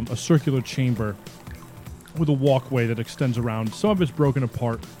 it's a circular chamber with a walkway that extends around. Some of it's broken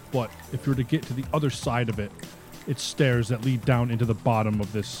apart, but if you were to get to the other side of it, it's stairs that lead down into the bottom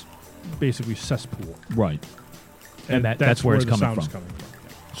of this basically cesspool. Right. And that's where it's the coming sound is from. coming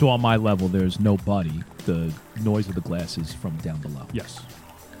from. So on my level, there's nobody. The noise of the glass is from down below. Yes.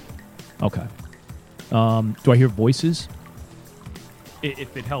 Okay. Do I hear voices?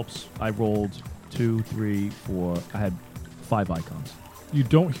 If it helps, I rolled 2, 3, 4. I had 5 icons. You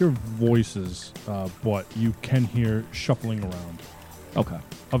don't hear voices, but you can hear shuffling around Okay.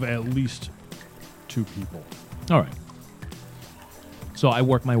 of at least 2 people. All right. So I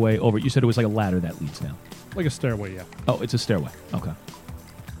work my way over. You said it was like a ladder that leads down. Like a stairway, yeah. Oh, it's a stairway. Okay.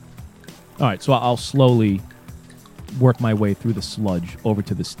 All right, so I'll slowly work my way through the sludge over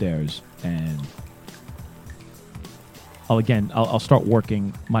to the stairs, and I'll start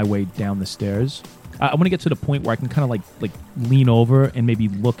working my way down the stairs. I want to get to the point where I can kind of like lean over and maybe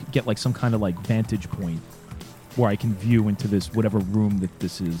get like some kind of like vantage point where I can view into this whatever room that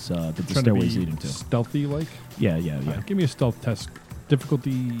this is that the stairway is leading to. Stealthy like? Yeah. Give me a stealth test.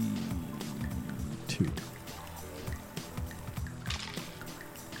 Difficulty 2.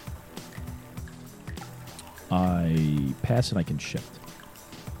 I pass and I can shift.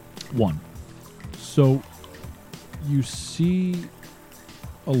 1. So you see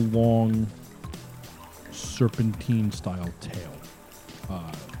a long serpentine style tail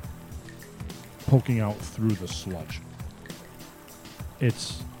poking out through the sludge.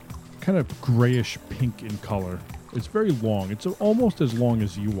 It's kind of grayish pink in color. It's very long. It's almost as long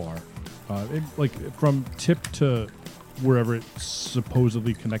as you are. Like from tip to wherever it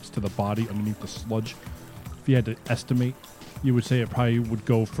supposedly connects to the body underneath the sludge. If you had to estimate, you would say it probably would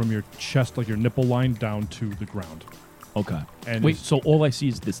go from your chest, like your nipple line, down to the ground. Okay. And wait, so all I see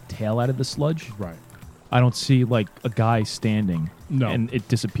is this tail out of the sludge? Right. I don't see like a guy standing. No. And it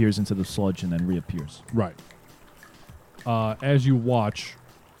disappears into the sludge and then reappears. Right. As you watch,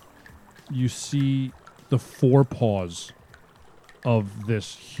 you see the forepaws of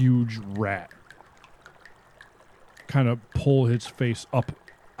this huge rat kind of pull its face up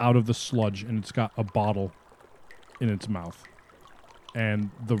out of the sludge, and it's got a bottle in its mouth.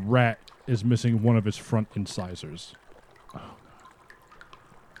 And the rat is missing one of its front incisors.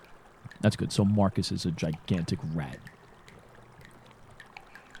 That's good. So Marcus is a gigantic rat.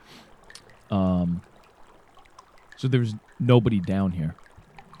 So there's nobody down here.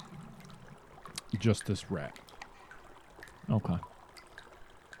 Just this rat. Okay.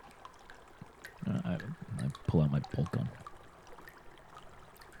 I pull out my bolt gun.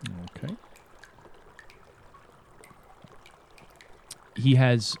 Okay.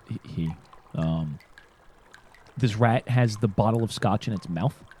 This rat has the bottle of scotch in its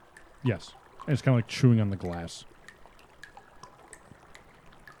mouth. Yes. And it's kind of like chewing on the glass.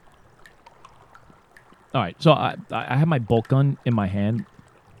 All right, so I have my bolt gun in my hand.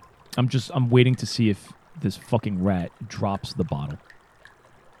 I'm waiting to see if this fucking rat drops the bottle.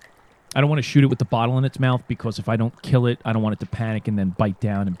 I don't want to shoot it with the bottle in its mouth because if I don't kill it, I don't want it to panic and then bite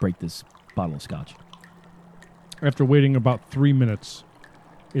down and break this bottle of scotch. After waiting about 3 minutes,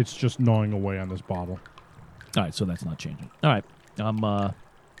 it's just gnawing away on this bottle. All right, so that's not changing. All right, all right,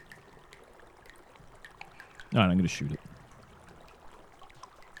 I'm going to shoot it.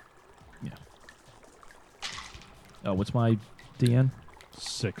 Yeah. Oh, what's my DN?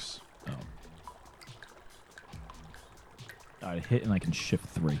 6. Oh. All right, hit and I can shift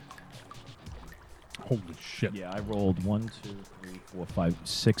 3. Holy shit. Yeah, I rolled 1, 2, 3, 4, 5,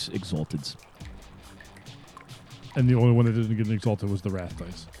 6 exalteds. And the only one that didn't get an exalted was the wrath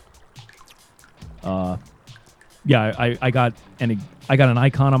dice. Yeah, I got an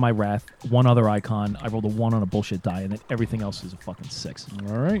icon on my wrath, one other icon. I rolled a 1 on a bullshit die, and then everything else is a fucking 6.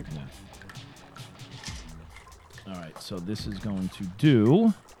 All right. Yeah. All right, so this is going to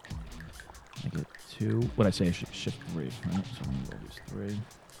do. I get 2. What I say? I should shift 3. Right? So I'm going to roll these 3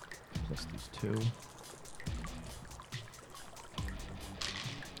 plus these 2.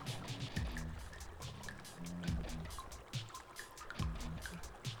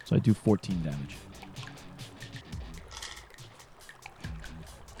 So I do 14 damage.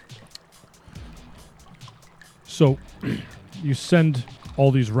 So you send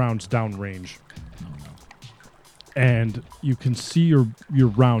all these rounds downrange. And you can see your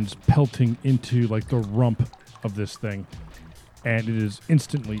rounds pelting into like the rump of this thing. And it is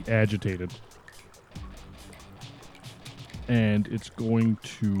instantly agitated. And it's going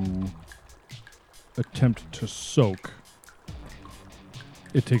to attempt to soak.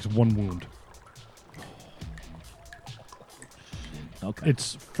 It takes 1 wound. Okay.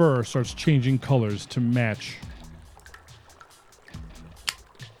 Its fur starts changing colors to match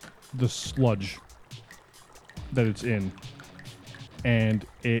the sludge that it's in. And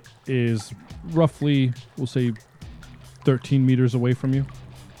it is roughly, we'll say, 13 meters away from you.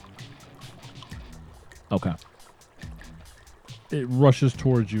 Okay. It rushes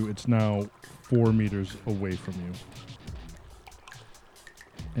towards you. It's now 4 meters away from you.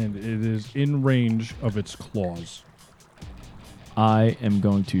 And it is in range of its claws. I am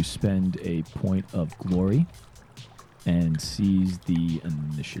going to spend a point of glory and seize the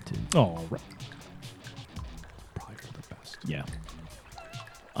initiative. Oh, right. Probably for the best. Yeah.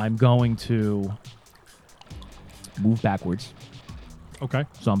 I'm going to move backwards. Okay.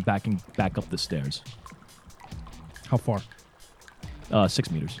 So I'm backing back up the stairs. How far?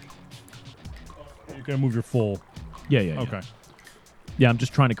 6 meters. You're going to move your full. Yeah. Okay. Yeah, I'm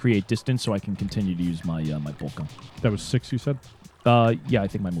just trying to create distance so I can continue to use my my bolt gun. That was 6, you said? Yeah, I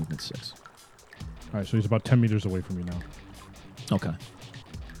think my movement's 6. All right, so he's about 10 meters away from you now. Okay.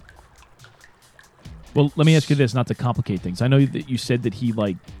 Well, let me ask you this, not to complicate things. I know that you said that he,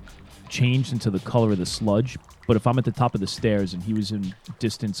 like, changed into the color of the sludge, but if I'm at the top of the stairs and he was in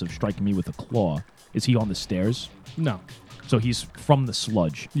distance of striking me with a claw, is he on the stairs? No. So he's from the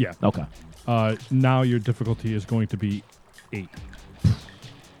sludge? Yeah. Okay. Now your difficulty is going to be 8.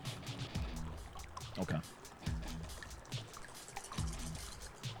 Okay.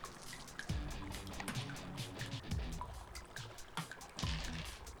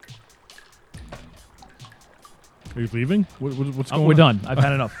 Are you leaving? What's going on? We're done. I've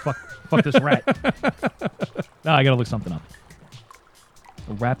had enough. Fuck this rat. Now I gotta look something up.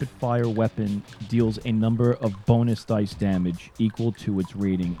 A rapid-fire weapon deals a number of bonus dice damage equal to its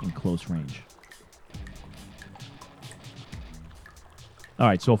rating in close range. All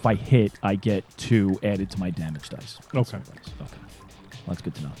right, so if I hit, I get 2 added to my damage dice. Okay. Okay. Well, that's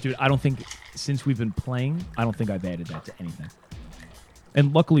good to know. Dude, I don't think, since we've been playing, I don't think I've added that to anything.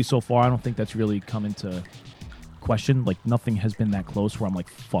 And luckily, so far, I don't think that's really come into question. Like, nothing has been that close where I'm like,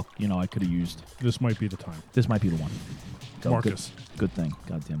 fuck, I could have used. This might be the time. This might be the one. Marcus. Good thing.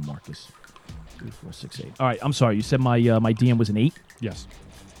 Goddamn Marcus. 3, 4, 6, 8. All right, I'm sorry. You said my my DM was an 8? Yes.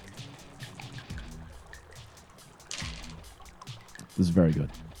 This is very good.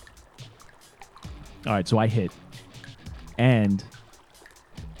 All right, so I hit. And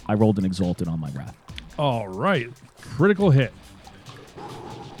I rolled an Exalted on my wrath. All right. Critical hit.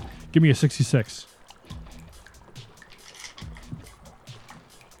 Give me a 66.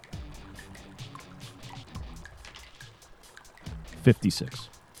 $56.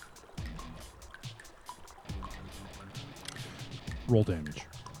 Roll damage.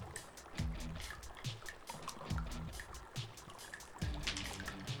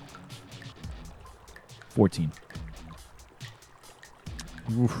 $14.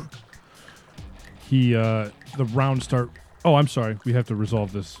 Oof. The round start. Oh, I'm sorry. We have to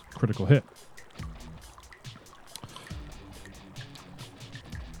resolve this critical hit.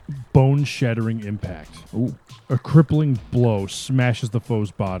 Bone-shattering impact. Ooh. A crippling blow smashes the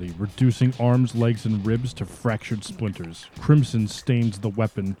foe's body, reducing arms, legs, and ribs to fractured splinters. Crimson stains the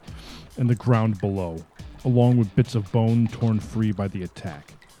weapon and the ground below, along with bits of bone torn free by the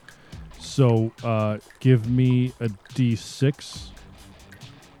attack. So, give me a D6.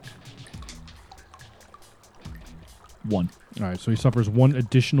 1. All right, so he suffers 1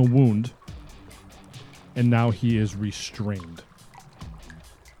 additional wound, and now he is restrained.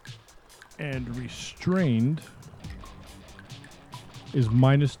 And restrained is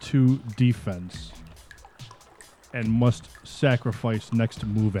 -2 defense and must sacrifice next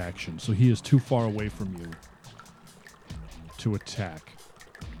move action. So he is too far away from you to attack.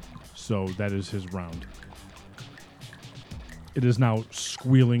 So that is his round. It is now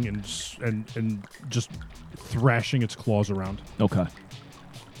squealing and just thrashing its claws around. Okay.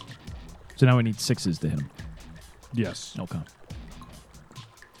 So now I need 6s to hit him. Yes. Okay.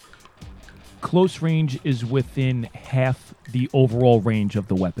 Close range is within half the overall range of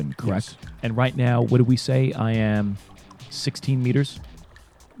the weapon, correct? Yes. And right now, what did we say? I am 16 meters?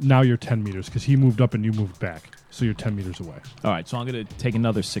 Now you're 10 meters because he moved up and you moved back. So you're 10 meters away. All right, so I'm going to take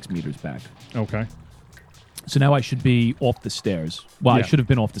another 6 meters back. Okay. So now I should be off the stairs. Well, I Yeah. should have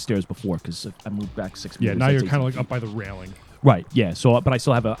been off the stairs before because I moved back 6 meters. Yeah, now That's you're kind of 18 like up by the railing. Right, yeah. So, but I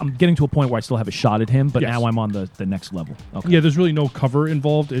still have I'm getting to a point where I still have a shot at him, but Yes. now I'm on the next level. Okay. Yeah, there's really no cover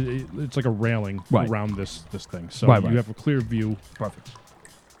involved. It's like a railing Right. around this thing. So Right, you right. have a clear view. Perfect.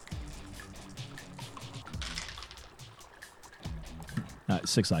 All right,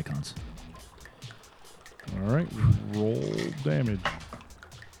 6 icons. All right, roll damage.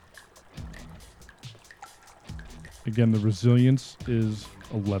 Again, the resilience is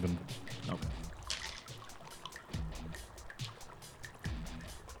 11. Okay.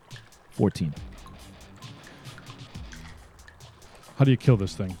 14. How do you kill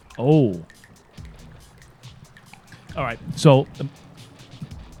this thing? Oh. All right. So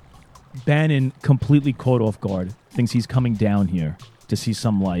Bannon, completely caught off guard, thinks he's coming down here to see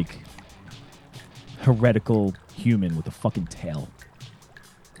some, like, heretical human with a fucking tail.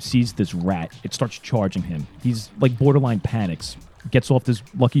 Sees this rat. It starts charging him. He's, like, borderline panics. Gets off this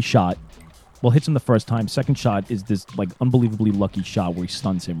lucky shot. Well, hits him the first time. Second shot is this, like, unbelievably lucky shot where he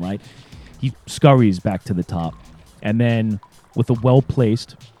stuns him, right? He scurries back to the top. And then, with a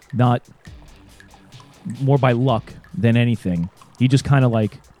well-placed, not more by luck than anything, he just kind of,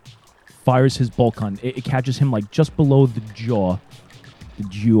 like, fires his bolt gun. It catches him, like, just below the jaw. The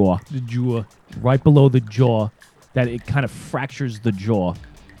jaw. Right below the jaw. that it kind of fractures the jaw.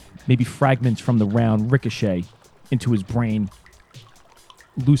 Maybe fragments from the round ricochet into his brain,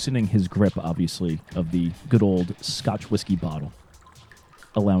 loosening his grip, obviously, of the good old Scotch whiskey bottle,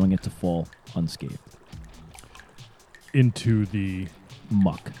 allowing it to fall unscathed. Into the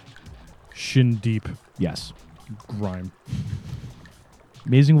Muck. shin deep Yes. grime.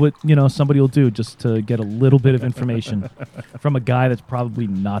 Amazing what, somebody will do just to get a little bit of information from a guy that's probably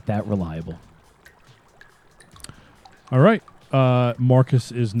not that reliable. All right.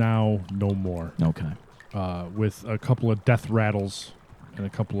 Marcus is now no more. Okay. With a couple of death rattles and a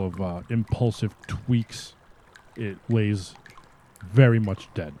couple of impulsive tweaks, it lays very much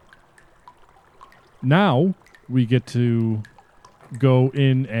dead. Now we get to go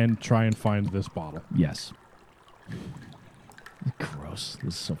in and try and find this bottle. Yes. Gross.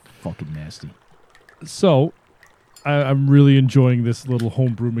 This is so fucking nasty. So I'm really enjoying this little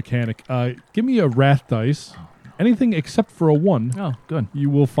homebrew mechanic. Give me a wrath dice. Anything except for a 1. Oh, good. You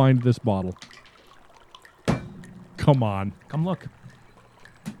will find this bottle. Come on. Come look.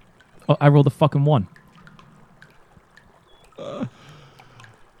 Oh, I rolled a fucking 1. All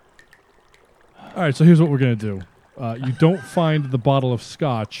right, so here's what we're going to do. You don't find the bottle of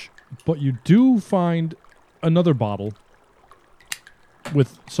scotch, but you do find another bottle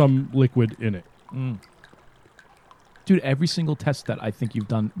with some liquid in it. Dude, every single test that I think you've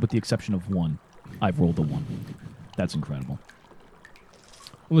done, with the exception of 1, I've rolled a 1. That's incredible.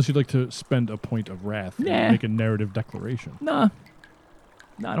 Unless you'd like to spend a point of wrath Nah. and make a narrative declaration. Nah.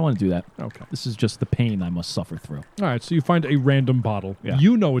 No, I don't want to do that. Okay. This is just the pain I must suffer through. All right, so you find a random bottle. Yeah.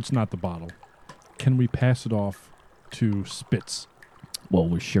 You know it's not the bottle. Can we pass it off to Spitz? Well,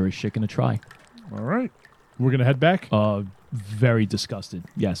 we're sure as shit going to try. All right. We're going to head back? Very disgusted.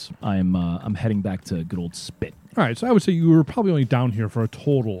 Yes, I'm heading back to good old Spit. All right, so I would say you were probably only down here for a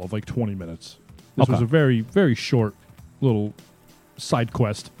total of like 20 minutes. This Okay. was a very, very short little side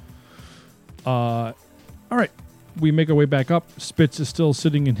quest. All right, we make our way back up. Spitz is still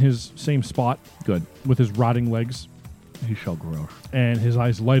sitting in his same spot Good. with his rotting legs, He shall grow. and his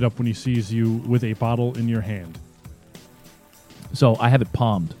eyes light up when he sees you with a bottle in your hand. So I have it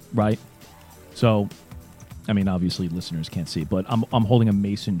palmed, right? So, I mean, obviously listeners can't see, but I'm holding a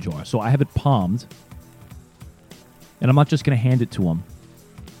mason jar. So I have it palmed, and I'm not just going to hand it to him.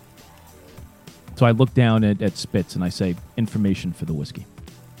 So I look down at Spitz and I say, information for the whiskey.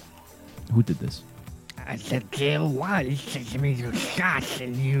 Who did this? I said, Jill was taking me to shots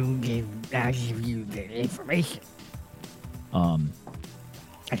and I give you the information. I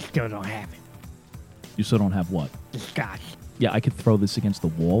still don't have it. You still don't have what? The scotch. Yeah, I could throw this against the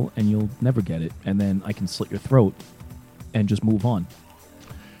wall and you'll never get it. And then I can slit your throat and just move on.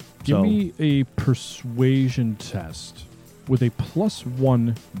 Give So- me a persuasion test with a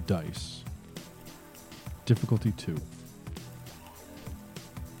 +1 dice. Difficulty 2.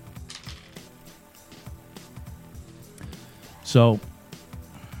 So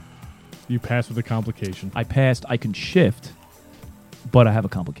You pass with a complication. I passed. I can shift, but I have a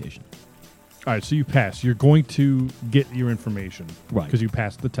complication. All right, so you pass. You're going to get your information. Right. Because you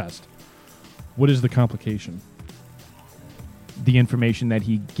passed the test. What is the complication? The information that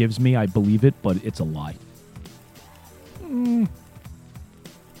he gives me, I believe it, but it's a lie. Let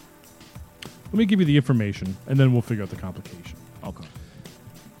me give you the information, and then we'll figure out the complication. Okay.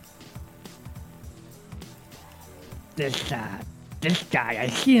 This guy,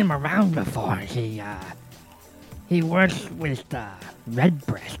 I've seen him around before. He works with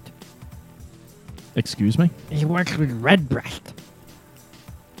Redbreast. Excuse me? He works with Redbreast.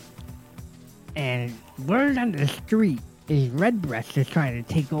 And word on the street is Redbreast is trying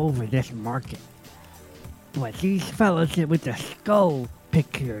to take over this market. But these fellas with the skull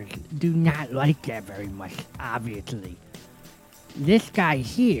pictures do not like that very much, obviously. This guy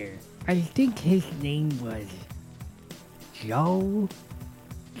here, I think his name was Joe,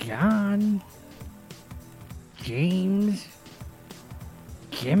 John, James,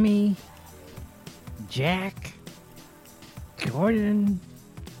 Jimmy, Jack, Jordan,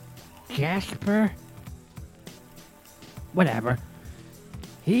 Jasper, whatever.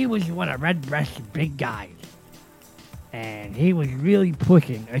 He was one of Redbreast's big guys. And he was really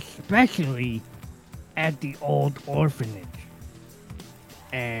pushing, especially at the old orphanage.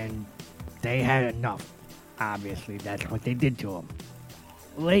 And they had enough. Obviously, that's what they did to him.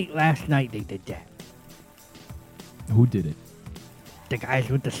 Late last night, they did that. Who did it? The guys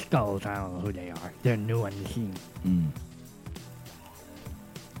with the skulls, I don't know who they are. They're new on the scene.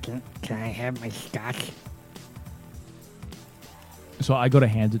 Can I have my scotch? So I go to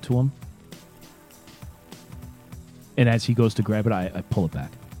hand it to him. And as he goes to grab it, I pull it back.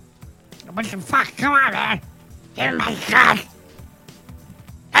 What the fuck? Come on, man! Here's my scotch.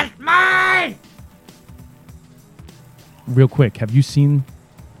 That's mine. Real quick, have you seen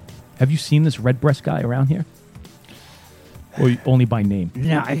this Redbreast guy around here? Or only by name?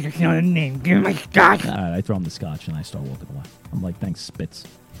 No, I just know the name. Give me my scotch. All right, I throw him the scotch and I start walking away. I'm like, thanks, Spitz.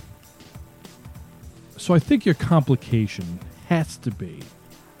 So I think your complication has to be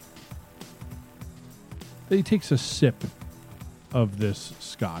that he takes a sip of this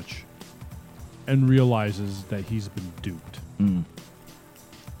scotch and realizes that he's been duped. Mm.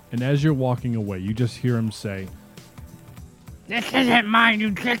 And as you're walking away, you just hear him say, This isn't mine.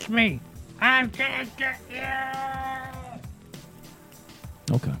 You tricked me. I'm gonna get you.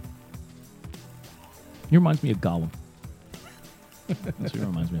 Okay. He reminds me of Gollum. That's what he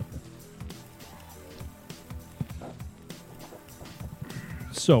reminds me of.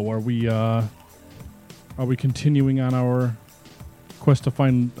 So are we continuing on our quest to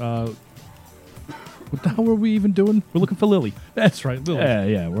find what the hell were we even doing? We're looking for Lily. That's right,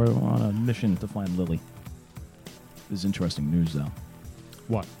 Lily. Yeah, we're on a mission to find Lily. This is interesting news, though.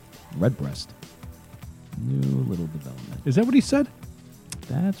 What? Redbreast. New little development. Is that what he said?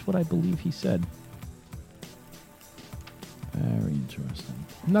 That's what I believe he said. Very interesting.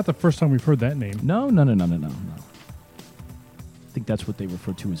 Not the first time we've heard that name. No. I think that's what they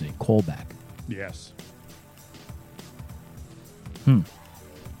refer to as a callback. Yes.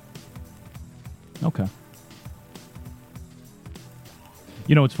 Okay.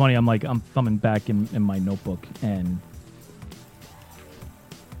 You know, it's funny. I'm thumbing back in my notebook, and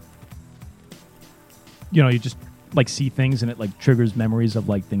you know, you just like see things, and it like triggers memories of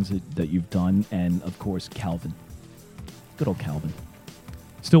like things that you've done, and of course, Calvin. Good old Calvin.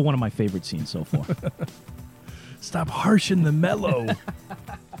 Still one of my favorite scenes so far. Stop harshing the mellow.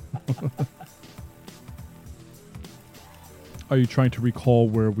 Are you trying to recall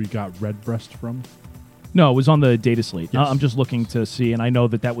where we got Redbreast from? No, it was on the data slate. Yes. I'm just looking to see, and I know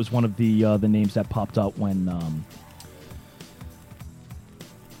that was one of the names that popped up when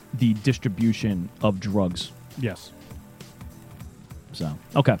the distribution of drugs. Yes. So,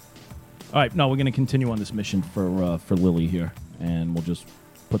 okay. All right, no, we're going to continue on this mission for Lily here, and we'll just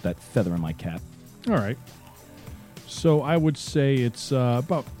put that feather in my cap. All right. So I would say it's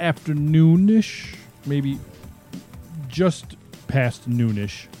about afternoonish, maybe just past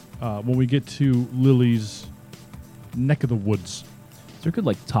noonish, when we get to Lily's neck of the woods. Is there a good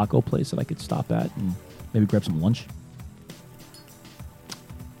like taco place that I could stop at and maybe grab some lunch?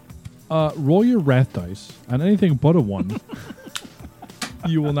 Roll your wrath dice on anything but a 1.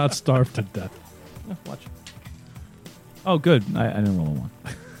 You will not starve to death. Yeah, watch. Oh, good. I didn't roll a 1.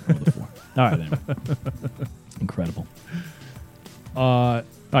 I rolled a 4. All right, then. Incredible. All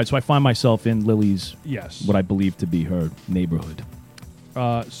right, so I find myself in Lily's, Yes. what I believe to be her neighborhood.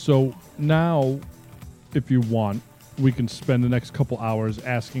 So now, if you want, we can spend the next couple hours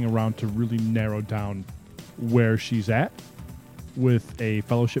asking around to really narrow down where she's at with a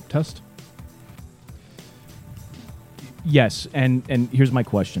fellowship test. Yes, and here's my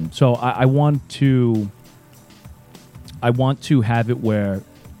question. So I want to have it where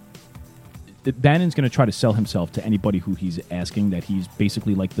Bannon's going to try to sell himself to anybody who he's asking that he's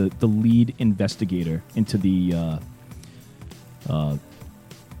basically like the lead investigator into the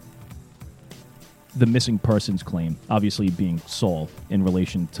missing persons claim, obviously being Saul in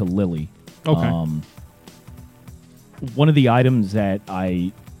relation to Lily. Okay. One of the items that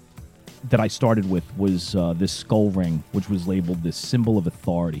I started with was this skull ring, which was labeled this symbol of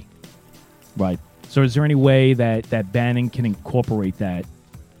authority. Right. So is there any way that Bannon can incorporate that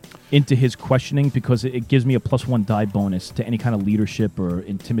into his questioning, because it gives me a +1 die bonus to any kind of leadership or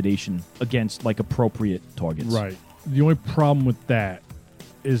intimidation against like appropriate targets. Right. The only problem with that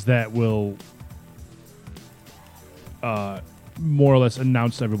is that will more or less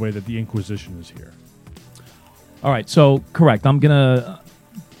announce to everybody that the Inquisition is here. All right. So correct. I'm gonna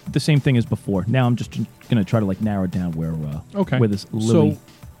the same thing as before. Now I'm just gonna try to like narrow down where this Lily. So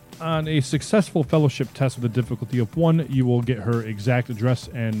on a successful fellowship test with a difficulty of 1, you will get her exact address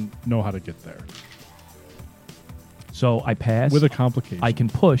and know how to get there. So I pass With a complication. I can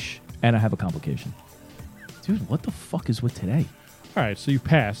push, and I have a complication. Dude, what the fuck is with today? All right, so you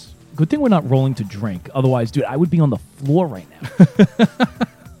pass. Good thing we're not rolling to drink. Otherwise, dude, I would be on the floor right now.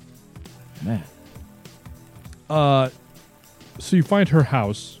 Man. So you find her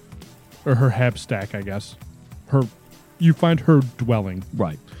house, or her hab stack, I guess. You find her dwelling.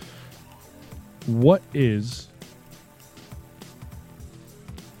 Right. What is...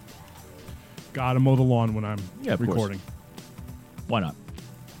 Gotta mow the lawn when I'm Yeah, of course. recording. Why not?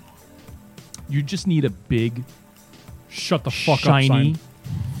 You just need a big, Shut the fuck shiny, up,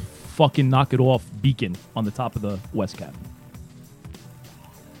 fucking knock it off beacon on the top of the west cabin.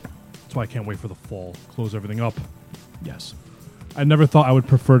 That's why I can't wait for the fall. Close everything up. Yes. I never thought I would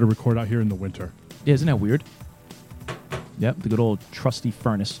prefer to record out here in the winter. Yeah, isn't that weird? Yep, the good old trusty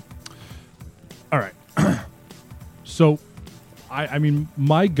furnace. All right. So, I mean,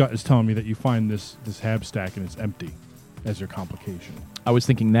 my gut is telling me that you find this hab stack and it's empty as your complication. I was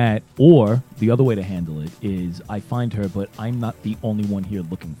thinking that, or the other way to handle it is I find her, but I'm not the only one here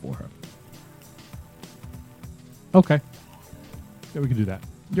looking for her. Okay. Yeah, we can do that.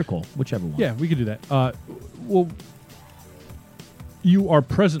 Your call, whichever one. Yeah, we could do that. Well, you are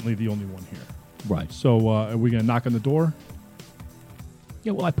presently the only one here. Right. So, are we going to knock on the door?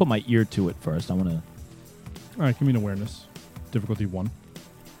 Yeah, well, I put my ear to it first. I want to... All right, give me an awareness. Difficulty 1.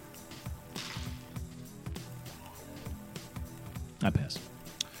 I pass.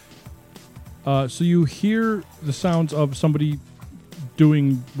 So you hear the sounds of somebody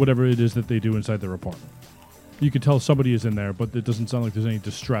doing whatever it is that they do inside their apartment. You can tell somebody is in there, but it doesn't sound like there's any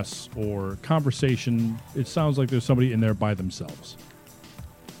distress or conversation. It sounds like there's somebody in there by themselves.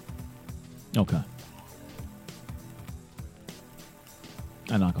 Okay.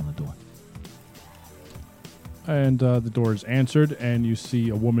 I knock on the door. And the door is answered, and you see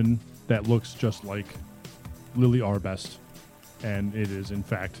a woman that looks just like Lily Arbest. And it is, in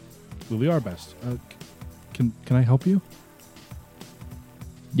fact, Lily Arbest. Can I help you?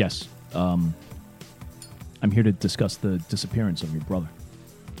 Yes. I'm here to discuss the disappearance of your brother.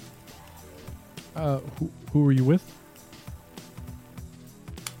 Who are you with?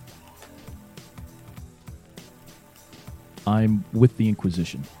 I'm with the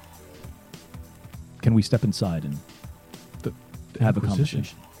Inquisition. Can we step inside and The have a Inquisition?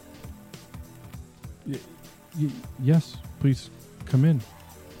 conversation? Yes, please come in.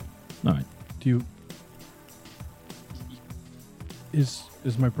 All right. Do you... Is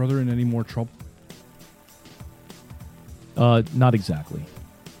my brother in any more trouble? Not exactly.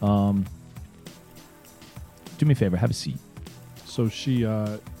 Do me a favor. Have a seat. So she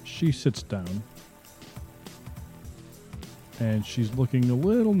sits down, and she's looking a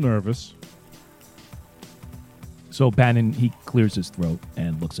little nervous. So Bannon, he clears his throat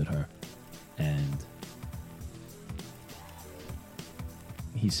and looks at her, and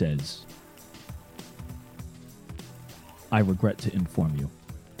he says, I regret to inform you,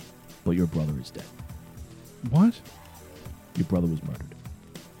 but your brother is dead. What? Your brother was murdered.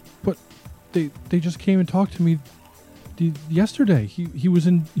 But they just came and talked to me yesterday. He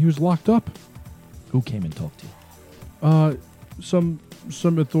was locked up. Who came and talked to you? Some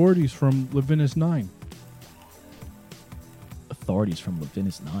authorities from Levinas 9. Authorities from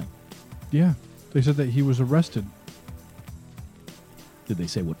Levinas 9. Yeah, they said that he was arrested. Did they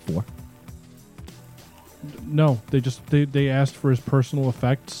say what for? No, they asked for his personal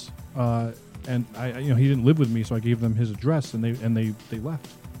effects, and he didn't live with me, so I gave them his address, and they left.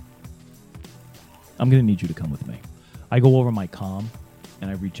 I'm going to need you to come with me. I go over my comm, and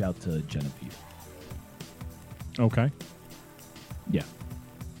I reach out to Genevieve. Okay. Yeah.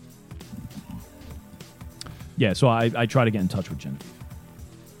 Yeah, so I try to get in touch with Genevieve.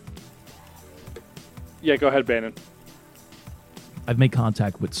 Yeah, go ahead, Bannon. I've made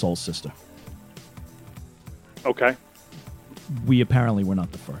contact with Soul's sister. Okay. We apparently were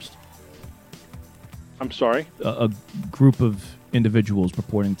not the first. I'm sorry. A group of individuals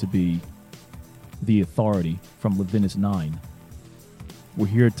purporting to be the authority from Levinas 9 were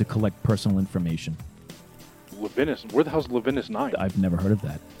here to collect personal information. Levinas? Where the hell's Levinas 9? I've never heard of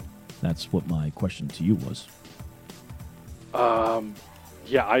that. That's what my question to you was.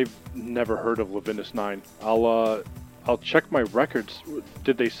 Yeah, I've never heard of Levinas 9. I'll check my records.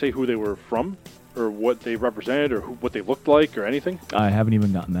 Did they say who they were from, or what they represented, or what they looked like, or anything? I haven't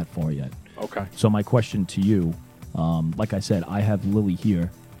even gotten that far yet. Okay. So my question to you, like I said, I have Lily here.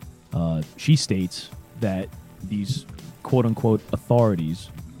 She states that these quote-unquote authorities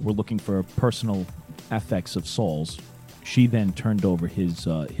were looking for personal effects of Saul's. She then turned over his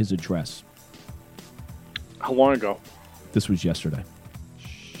address. How long ago? This was yesterday.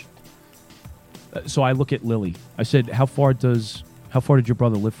 So I look at Lily. I said, how far did your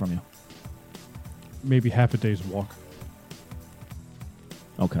brother live from you? Maybe half a day's walk.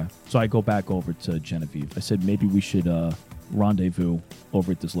 Okay. So I go back over to Genevieve. I said, maybe we should rendezvous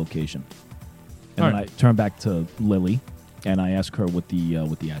over at this location. And then I turn back to Lily, and I ask her what the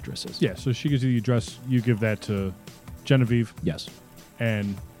address is. Yeah, so she gives you the address. You give that to Genevieve. Yes.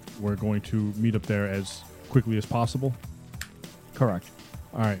 And we're going to meet up there as quickly as possible. Correct.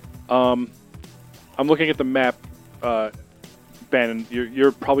 All right. I'm looking at the map, Bannon.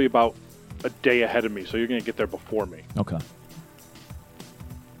 You're probably about a day ahead of me, so you're going to get there before me. Okay.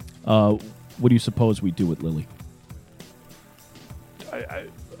 What do you suppose we do with Lily?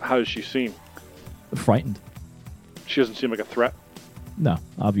 How does she seem? Frightened. She doesn't seem like a threat. No,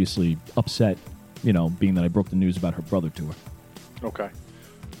 obviously upset, being that I broke the news about her brother to her. Okay.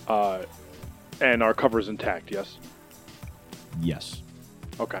 And our cover is intact, yes? Yes.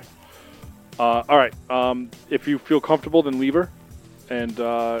 Okay. All right. If you feel comfortable, then leave her. And,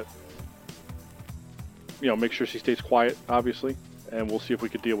 make sure she stays quiet, obviously. And we'll see if we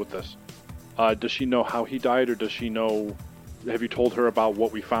could deal with this. Does she know how he died, or does she know... Have you told her about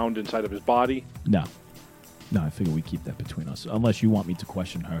what we found inside of his body? No. No, I figure we keep that between us, unless you want me to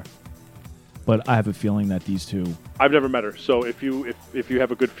question her. But I have a feeling that these two... I've never met her, so if you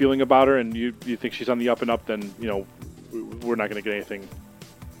have a good feeling about her and you think she's on the up and up, then, we're not going to get anything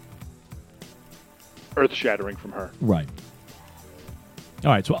earth-shattering from her. Right.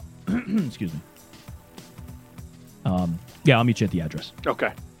 All right, so... excuse me. Yeah, I'll meet you at the address.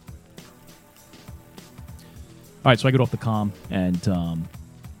 Okay. All right, so I get off the comm, and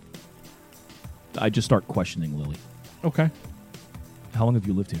I just start questioning Lily. Okay. How long have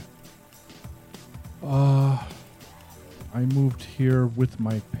you lived here? I moved here with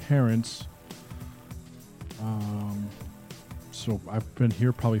my parents. So I've been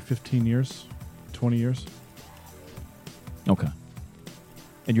here probably 15 years, 20 years. Okay.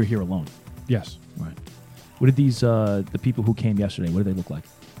 And you're here alone? Yes. Right. What did these, the people who came yesterday, what did they look like?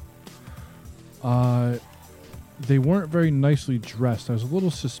 They weren't very nicely dressed. I was a little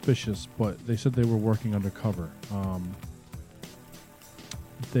suspicious, but they said they were working undercover.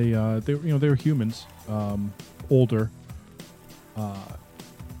 They were humans, older,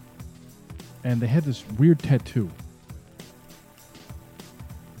 and they had this weird tattoo.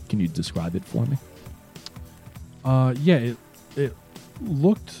 Can you describe it for me? Yeah, it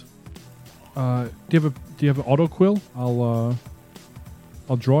looked. Do you have an autoquill?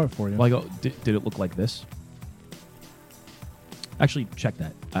 I'll draw it for you. Well, I go, did it look like this? Actually, check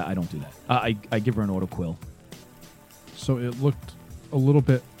that. I don't do that. I give her an autoquill. So it looked a little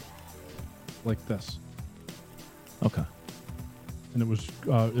bit like this, Okay. and it was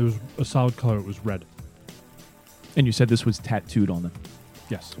a solid color. It was red. And you said this was tattooed on them.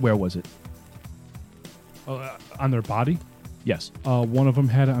 Yes. Where was it? On their body. Yes. One of them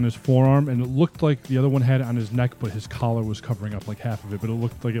had it on his forearm, and it looked like the other one had it on his neck, but his collar was covering up like half of it. But it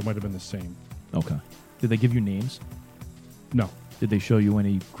looked like it might have been the same. Okay. Did they give you names? No, Did they show you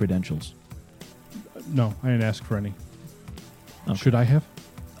any credentials? no, I didn't ask for any. Okay. Should I have?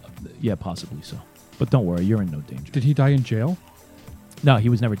 Yeah, possibly so. But don't worry, you're in no danger. Did he die in jail? No, he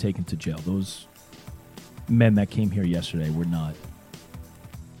was never taken to jail. Those men that came here yesterday were not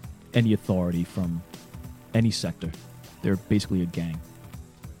any authority from any sector. They're basically a gang.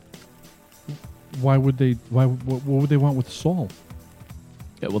 Why would they? What would they want with Saul?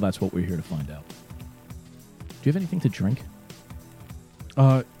 Yeah, well, that's what we're here to find out. Do you have anything to drink?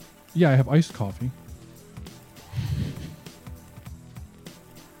 Yeah, I have iced coffee.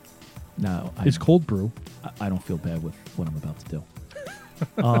 No. It's cold brew. I don't feel bad with what I'm about to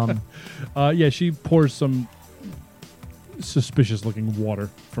do. Yeah, she pours some suspicious-looking water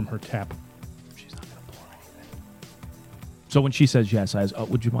from her tap. She's not going to pour anything. So when she says yes, I ask,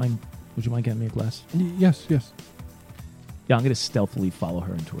 would you mind getting me a glass? Yes. Yeah, I'm going to stealthily follow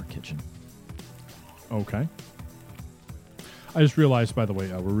her into her kitchen. Okay. I just realized, by the way,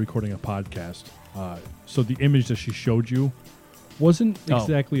 we're recording a podcast. So the image that she showed you wasn't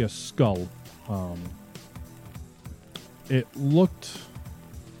exactly a skull. It looked,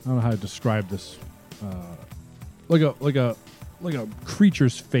 I don't know how to describe this, like a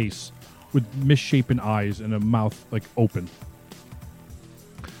creature's face with misshapen eyes and a mouth like open.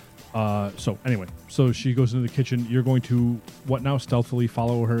 So anyway, so she goes into the kitchen. You're going to what now? Stealthily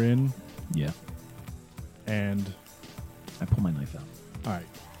follow her in, Yeah. and I pull my knife out. all right,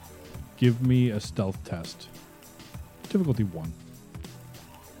 give me a stealth test. Difficulty 1.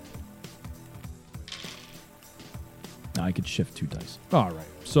 Now I could shift 2 dice. All right.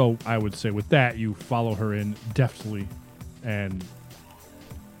 So I would say with that, you follow her in deftly, and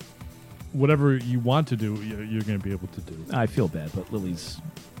whatever you want to do, you're going to be able to do. I feel bad, but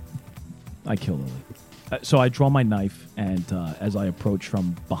I kill Lily. So I draw my knife, and as I approach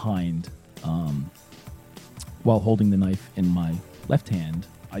from behind, while holding the knife in my left hand,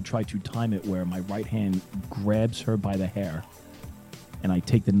 I try to time it where my right hand grabs her by the hair, and I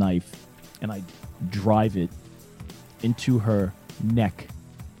take the knife and I drive it into her neck,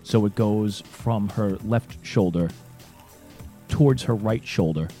 so it goes from her left shoulder towards her right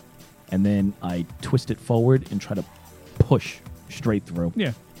shoulder, and then I twist it forward and try to push straight through.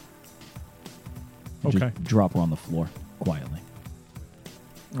 Yeah. And Okay. just drop her on the floor quietly.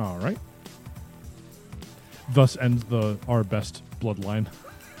 All right. Thus ends our best bloodline.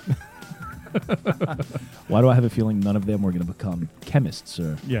 Why do I have a feeling none of them were going to become chemists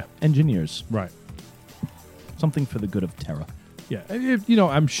or Yeah. engineers? Right. Something for the good of Terra. Yeah. And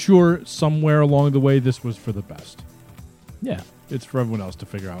I'm sure somewhere along the way this was for the best. Yeah. It's for everyone else to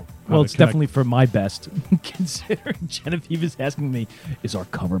figure out. how Well, to it's connect. definitely for my best, considering Genevieve is asking me, is our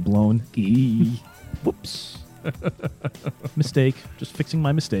cover blown? Whoops. Mistake. Just fixing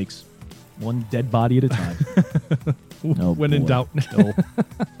my mistakes. One dead body at a time. Oh, when in boy. doubt, kill.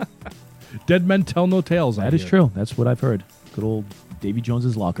 Dead men tell no tales. That is true. That's what I've heard. Good old Davy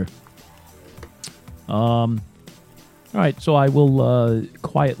Jones's locker. All right, so I will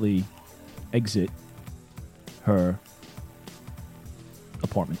quietly exit her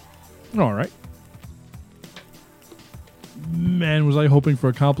apartment. All right. Man, was I hoping for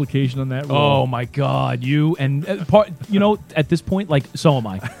a complication on that roll. Oh my God, you and at this point, like, so am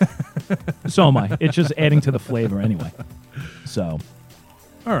I. So am I. It's just adding to the flavor anyway. So,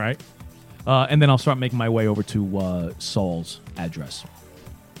 All right. and then I'll start making my way over to Saul's address.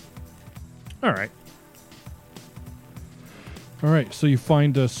 All right. All right. So you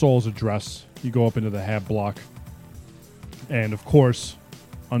find Saul's address. You go up into the Hab block. And, of course,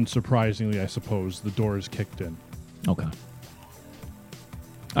 unsurprisingly, I suppose, the door is kicked in. Okay. All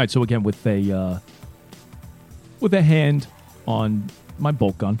right. So again, with a hand on my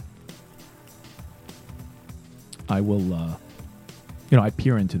bolt gun, I will, I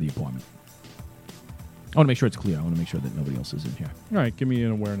peer into the apartment. I want to make sure it's clear. I want to make sure that nobody else is in here. All right. Give me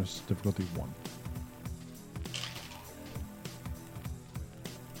an awareness difficulty 1.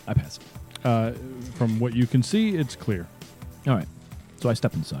 I pass it. From what you can see, it's clear. All right. So I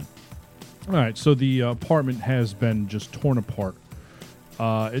step inside. All right. So the apartment has been just torn apart.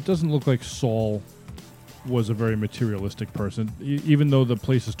 It doesn't look like Saul was a very materialistic person. Even though the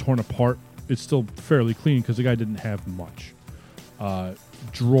place is torn apart, it's still fairly clean because the guy didn't have much.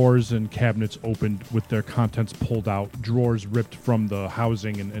 Drawers and cabinets opened with their contents pulled out. Drawers ripped from the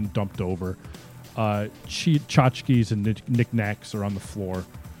housing and dumped over. Tchotchkes and knickknacks are on the floor.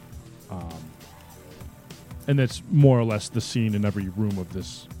 And that's more or less the scene in every room of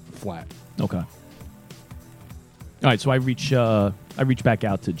this flat. Okay. All right. So I reach back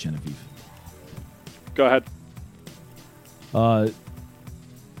out to Genevieve. Go ahead.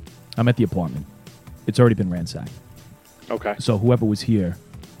 I'm at the apartment. It's already been ransacked. Okay. So whoever was here,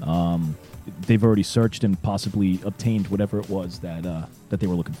 they've already searched and possibly obtained whatever it was that they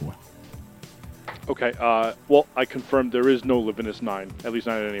were looking for. Okay. Well, I confirmed there is no Levinus 9, at least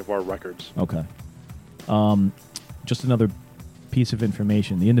not in any of our records. Okay. Just another piece of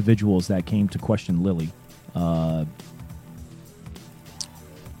information. The individuals that came to question Lily,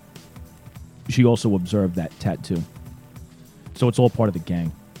 she also observed that tattoo. So it's all part of the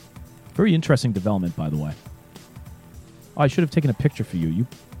gang. Very interesting development, by the way. I should have taken a picture for you. You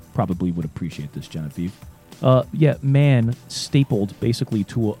probably would appreciate this, Genevieve. Man stapled basically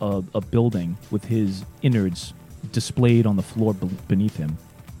to a building with his innards displayed on the floor beneath him.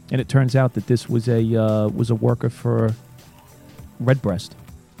 And it turns out that this was a worker for Redbreast.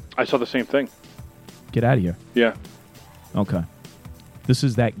 I saw the same thing. Get out of here. Yeah. Okay. This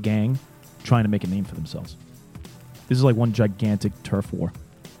is that gang trying to make a name for themselves. This is like one gigantic turf war.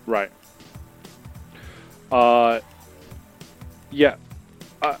 Right. Yeah.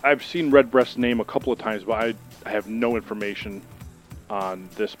 I've seen Redbreast's name a couple of times, but I have no information on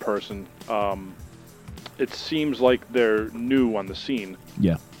this person. It seems like they're new on the scene.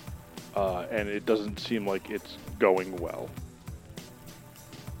 Yeah. And it doesn't seem like it's going well.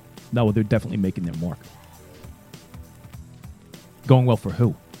 No, they're definitely making their mark. Going well for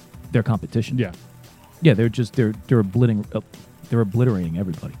who? Their competition. Yeah. Yeah, they're obliterating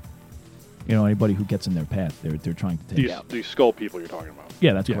everybody. You know, anybody who gets in their path, they're trying to take out. These skull people you're talking about.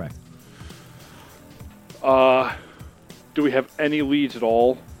 Yeah, that's Yeah. correct. Do we have any leads at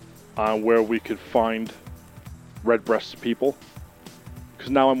all on where we could find Redbreast's people?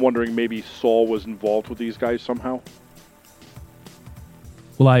 Because now I'm wondering maybe Saul was involved with these guys somehow.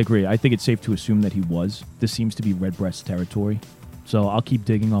 Well, I agree. I think it's safe to assume that he was. This seems to be Redbreast's territory. So I'll keep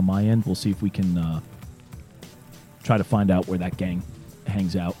digging on my end. We'll see if we can try to find out where that gang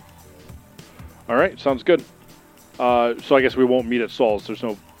hangs out. All right, sounds good. So I guess we won't meet at Saul's. There's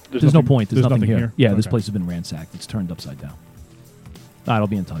no point. There's nothing here. Yeah, this Okay. place has been ransacked. It's turned upside down. All right, I'll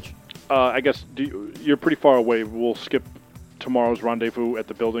be in touch. I guess you're pretty far away. We'll skip tomorrow's rendezvous at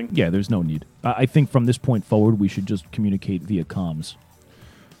the building. Yeah, there's no need. I think from this point forward, we should just communicate via comms.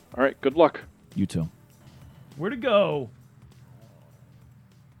 All right, good luck. You too. Where to go?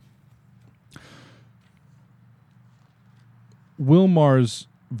 Wilmar's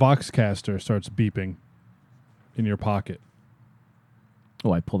Voxcaster starts beeping in your pocket.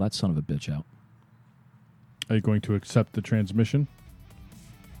 Oh, I pull that son of a bitch out. Are you going to accept the transmission?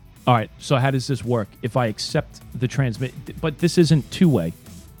 All right, so how does this work? If I accept the transmit, but this isn't two-way,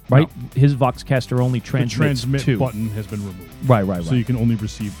 right? No. His Voxcaster only The transmits transmit two. button has been removed. Right. So you can only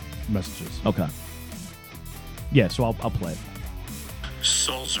receive messages. Okay. Yeah, so I'll play it.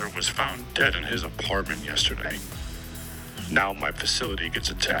 Sulzer was found dead in his apartment yesterday. Now my facility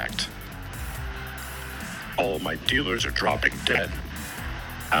gets attacked. All of my dealers are dropping dead.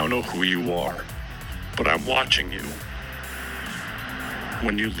 I don't know who you are, but I'm watching you.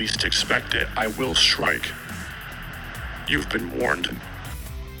 When you least expect it, I will strike. You've been warned.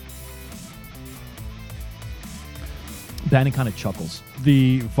 Bannon kind of chuckles.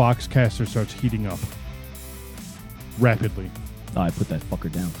 The Voxcaster starts heating up rapidly. Oh, I put that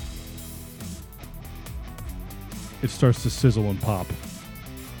fucker down. It starts to sizzle and pop.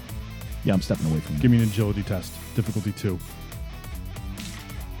 Yeah, I'm stepping away from it. Give me an agility test. Difficulty 2.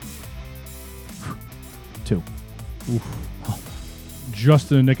 2.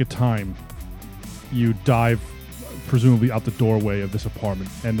 Just in the nick of time, you dive presumably out the doorway of this apartment,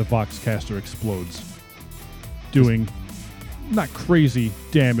 and the Voxcaster explodes, doing not crazy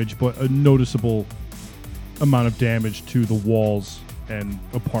damage, but a noticeable amount of damage to the walls and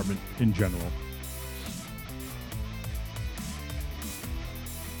apartment in general.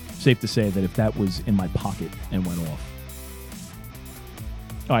 Safe to say that if that was in my pocket and went off.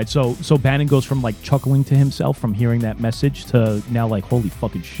 All right, so Bannon goes from like chuckling to himself from hearing that message to now like, holy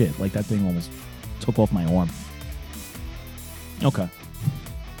fucking shit, like that thing almost took off my arm. Okay.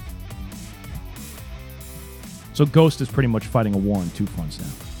 So Ghost is pretty much fighting a war on two fronts now.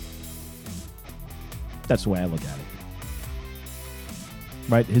 That's the way I look at it.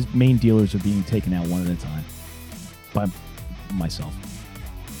 Right? His main dealers are being taken out one at a time by myself.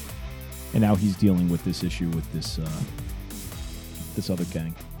 And now he's dealing with this issue with this this other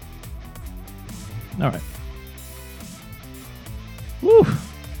gang. All right. Woo.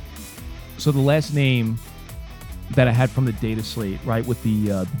 So the last name that I had from the data slate, right, with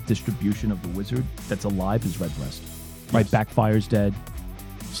the distribution of the wizard that's alive is Redbreast. Right, Yes. Backfire's dead.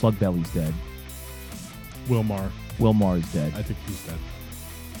 Slugbelly's dead. Wilmar is dead. I think he's dead.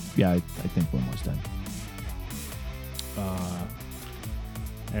 Yeah, I think Wilmar's dead.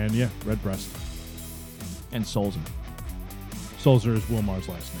 And yeah, Redbreast. And Sulzer. Sulzer is Wilmar's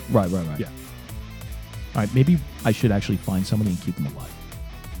last name. Right. Yeah. All right, maybe I should actually find somebody and keep them alive.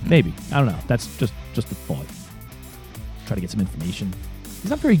 Maybe. I don't know. That's just a thought. Try to get some information. He's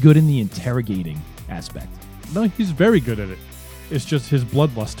not very good in the interrogating aspect. No, he's very good at it. It's just his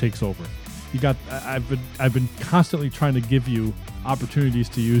bloodlust takes over. I've been constantly trying to give you opportunities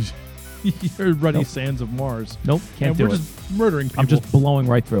to use your Ruddy Nope. Sands of Mars. Nope, can't and do we're it. just murdering people. I'm just blowing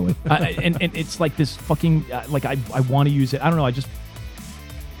right through it. And it's like this fucking, like I want to use it. I don't know. I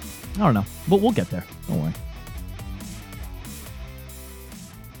don't know. But we'll get there. Don't worry.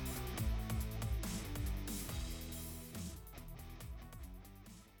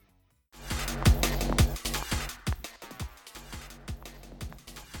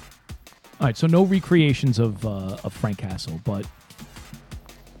 All right, so no recreations of Frank Castle, but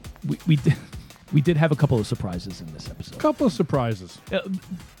we did have a couple of surprises in this episode. couple of surprises.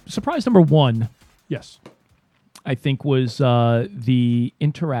 Surprise number one, Yes. I think, was the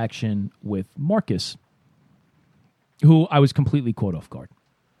interaction with Marcus, who I was completely caught off guard.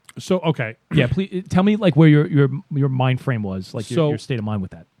 So okay, Yeah, please tell me like where your mind frame was, like So- your state of mind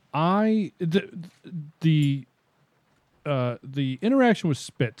with that. The interaction with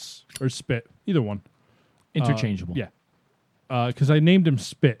Spitz or Spit, either one. Interchangeable. Yeah. Because I named him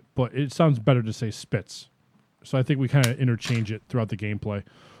Spit, but it sounds better to say Spitz. So I think we kind of interchange it throughout the gameplay.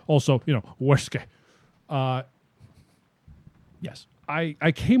 Also, Weske. Yes.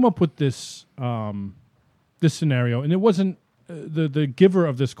 I came up with this this scenario, and it wasn't the giver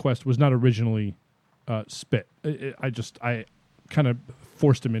of this quest was not originally Spit. I kind of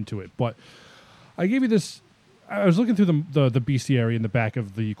forced him into it, but I gave you this. I was looking through the bestiary in the back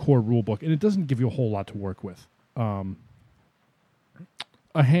of the core rulebook, and it doesn't give you a whole lot to work with.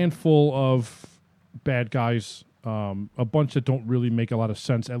 A handful of bad guys, a bunch that don't really make a lot of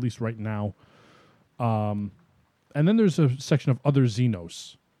sense, at least right now. And then there's a section of other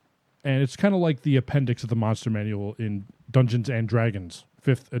Xenos. And it's kind of like the appendix of the monster manual in Dungeons and Dragons,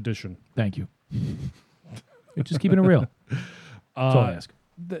 5th edition. Thank you. You're just keeping it real. That's all I ask.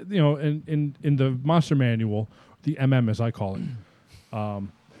 In the monster manual, the MM as I call it,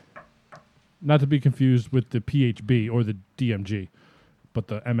 not to be confused with the PHB or the DMG, but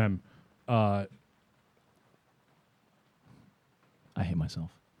the MM. I I hate myself.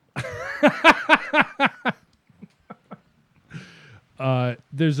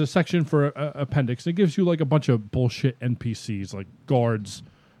 There's a section for appendix. It gives you like a bunch of bullshit NPCs, like guards,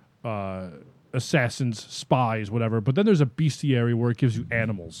 assassins, spies, whatever. But then there's a bestiary where it gives you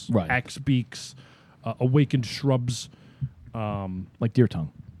animals, Right. axe beaks, awakened shrubs, Like deer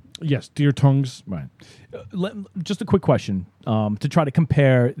tongue. yes, deer tongues. Right. Just a quick question to try to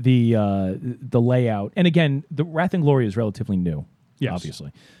compare the layout. And again, the Wrath and Glory is relatively new, Yes.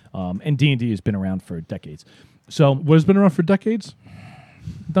 obviously. And D&D has been around for decades. So What has been around for decades?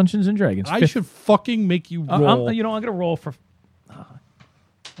 Dungeons and Dragons. I should fucking make you roll. I'm going to roll for...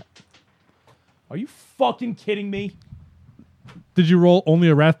 Are you fucking kidding me? Did you roll only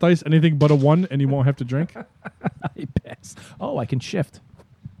a wrath dice, anything but a 1, and you won't have to drink? I pass. Oh, I can shift.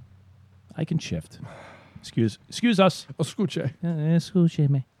 Excuse us. Escuche. Excuse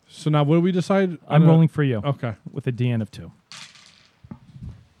me. So now what do we decide? I'm rolling for you. Okay. With a DN of 2.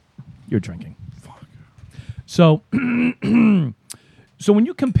 You're drinking. Fuck. So, so when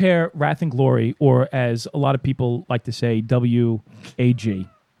you compare Wrath and Glory, or as a lot of people like to say, WAG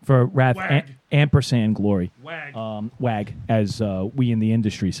for Wrath ampersand Glory, WAG, as we in the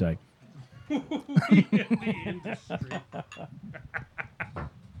industry say.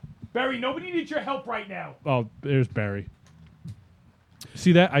 Barry, nobody needs your help right now. Oh, there's Barry.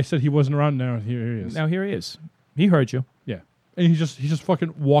 See that? I said he wasn't around. Now here he is. Now here he is. He heard you. Yeah, and he just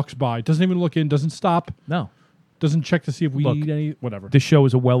fucking walks by. Doesn't even look in. Doesn't stop. No. Doesn't check to see if we Look, need any. Whatever. This show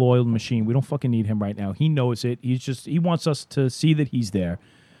is a well-oiled machine. We don't fucking need him right now. He knows it. He wants us to see that he's there.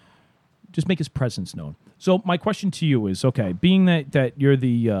 Just make his presence known. So my question to you is, okay, being that you're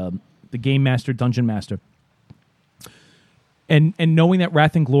the game master, dungeon master, and knowing that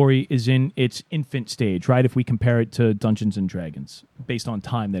Wrath and Glory is in its infant stage, right? If we compare it to Dungeons and Dragons, based on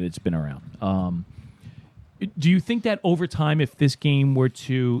time that it's been around, do you think that over time, if this game were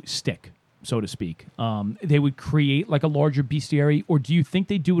to stick, so to speak, they would create like a larger bestiary, or do you think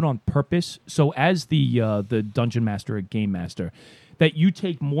they do it on purpose? So as the dungeon master or game master, that you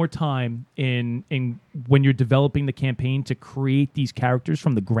take more time in when you're developing the campaign to create these characters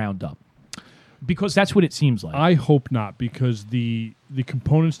from the ground up? Because that's what it seems like. I hope not, because the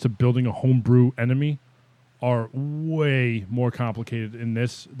components to building a homebrew enemy are way more complicated in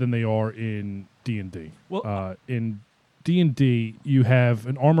this than they are in D&D. Well, in D&D, you have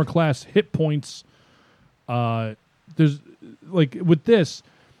an armor class, hit points. There's like with this,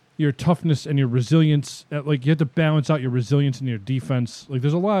 your toughness and your resilience. Like you have to balance out your resilience and your defense. Like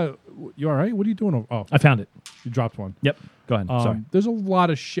there's a lot. You all right? What are you doing? Oh, I found it. you dropped one. Yep. Go ahead. Sorry. There's a lot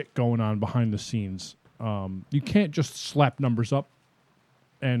of shit going on behind the scenes. You can't just slap numbers up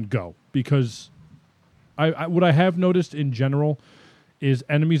and go, because what I have noticed in general is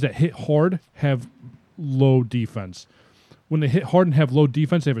enemies that hit hard have low defense. When they hit hard and have low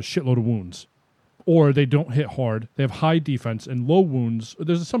defense, they have a shitload of wounds. Or they don't hit hard, they have high defense and low wounds.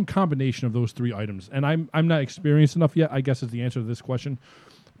 There's some combination of those three items. And I'm not experienced enough yet, I guess is the answer to this question,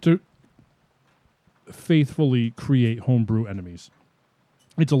 to faithfully create homebrew enemies.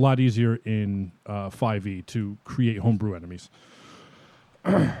 It's a lot easier in 5e to create homebrew enemies.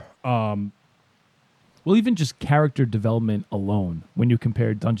 Well, even just character development alone, when you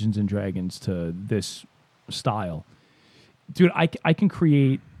compare Dungeons and Dragons to this style, dude, I can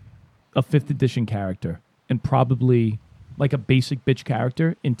create a 5th edition character and probably like a basic bitch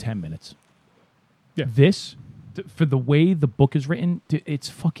character in 10 minutes. Yeah. This, for the way the book is written,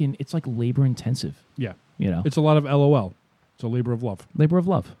 it's like labor intensive. Yeah. You know, It's a lot of LOL. It's a labor of love. labor of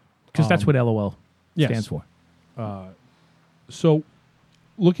love, because that's what LOL yes. stands for. So,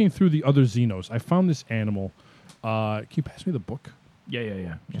 looking through the other Xenos, I found this animal. Can you pass me the book?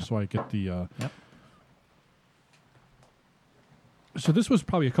 Yeah. Just so I get the... Yep. So this was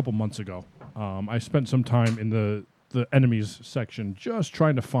probably a couple months ago. I spent some time in the enemies section just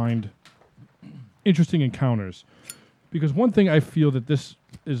trying to find interesting encounters. Because one thing I feel that this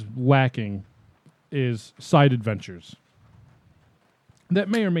is lacking is side adventures that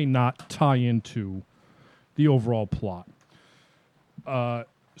may or may not tie into the overall plot.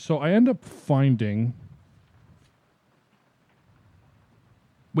 So I end up finding...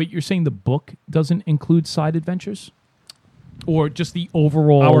 Wait, you're saying the book doesn't include side adventures? Or just the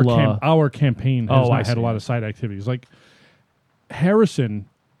overall... Our campaign has not had a lot of side activities. Like, Harrison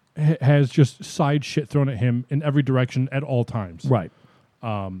has just side shit thrown at him in every direction at all times. Right.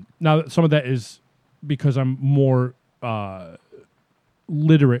 Now, some of that is because I'm more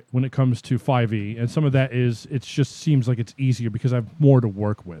literate when it comes to 5e, and some of that is it just seems like it's easier because I have more to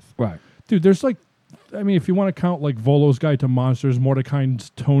work with. Right. Dude, there's like... I mean, if you want to count like Volo's Guide to Monsters, Mordecai's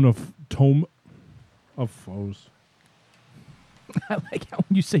Tome of Foes... I like how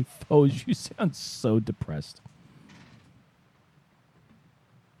when you say foes, you sound so depressed.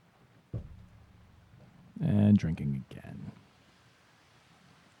 And drinking again.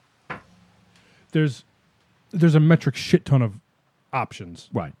 There's a metric shit ton of options.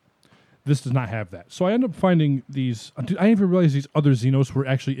 Right. This does not have that. So I end up finding these. I didn't even realize these other Xenos were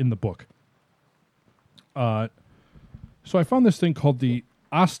actually in the book. So I found this thing called the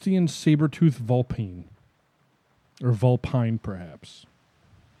Ostian Sabertooth Vulpine. Or Vulpine, perhaps.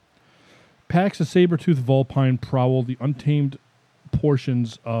 Packs of Sabertooth Vulpine prowl the untamed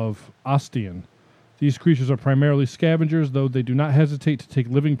portions of Ostian. These creatures are primarily scavengers, though they do not hesitate to take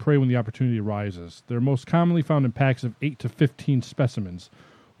living prey when the opportunity arises. They're most commonly found in packs of 8 to 15 specimens,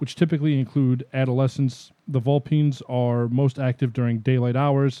 which typically include adolescents. The Vulpines are most active during daylight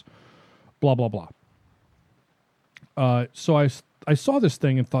hours, blah, blah, blah. So I saw this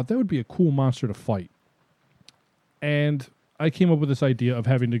thing and thought that would be a cool monster to fight. And I came up with this idea of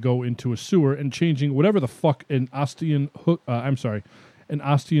having to go into a sewer and changing whatever the fuck an Ostian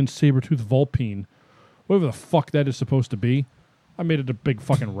Sabertooth Vulpine, whatever the fuck that is supposed to be. I made it a big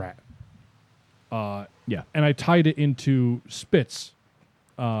fucking rat. Yeah. And I tied it into Spitz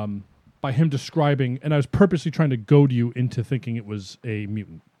by him describing, and I was purposely trying to goad you into thinking it was a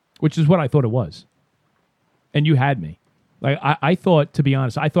mutant. Which is what I thought it was. And you had me. Like I thought, to be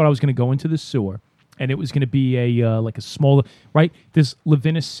honest, I thought I was going to go into the sewer, and it was going to be a like a small, right? This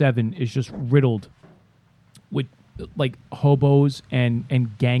Levinus 7 is just riddled with like hobos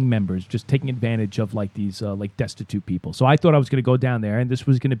and gang members just taking advantage of like these like destitute people. So I thought I was going to go down there, and this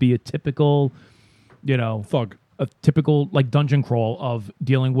was going to be a typical, Thug. A typical like dungeon crawl of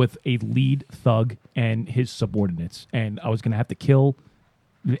dealing with a lead thug and his subordinates, and I was going to have to kill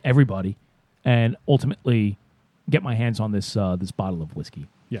everybody, and ultimately get my hands on this this bottle of whiskey.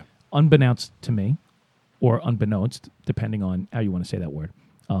 Yeah. Unbeknownst to me, or unbeknownst, depending on how you want to say that word.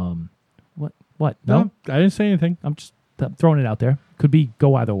 What? No? I didn't say anything. I'm just throwing it out there. Could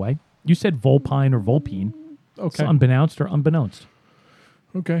go either way. You said Vulpine or Vulpine. Okay. So unbeknownst or unbeknownst.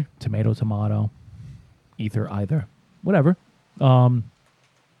 Okay. Tomato. Either. Whatever. Yeah,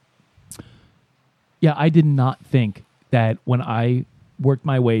 I did not think that when I worked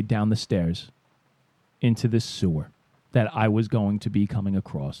my way down the stairs into this sewer that I was going to be coming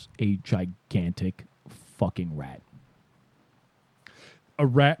across a gigantic fucking rat. A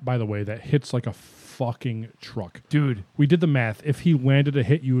rat, by the way, that hits like a fucking truck. Dude. We did the math. If he landed a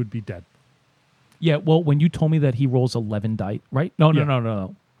hit, you would be dead. Yeah, well, when you told me that he rolls 11 dice, right?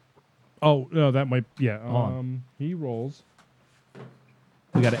 No. Oh, no, that might, yeah. on. He rolls.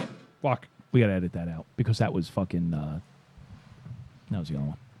 We got to Fuck. edit that out because that was fucking, that was the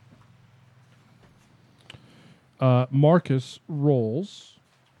other one. Marcus rolls.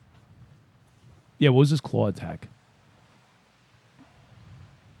 Yeah, what was his claw attack?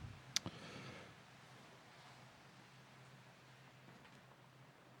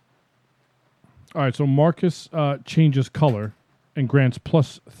 All right, so Marcus changes color and grants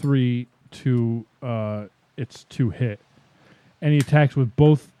 +3 to its 2 hit. And he attacks with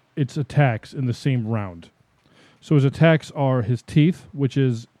both its attacks in the same round. So his attacks are his teeth, which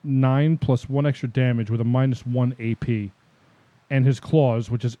is 9 plus 1 extra damage with a -1 AP. And his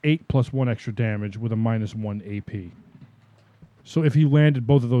claws, which is 8 plus 1 extra damage with a -1 AP. So if he landed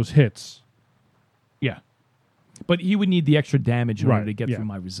both of those hits... Yeah. But he would need the extra damage in order to get through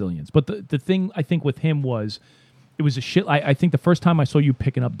my resilience. But the thing, I think, with him was, it was a shit... I think the first time I saw you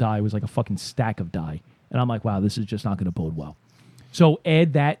picking up die was like a fucking stack of die. And I'm like, wow, this is just not going to bode well. So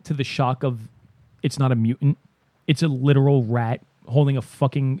add that to the shock of it's not a mutant. It's a literal rat holding a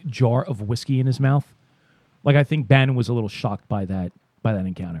fucking jar of whiskey in his mouth. Like, I think Bannon was a little shocked by that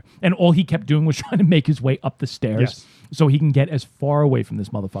encounter. And all he kept doing was trying to make his way up the stairs so he can get as far away from this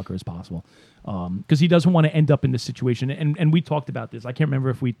motherfucker as possible. Because he doesn't want to end up in this situation. And we talked about this. I can't remember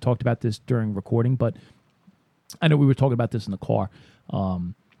if we talked about this during recording, but I know we were talking about this in the car.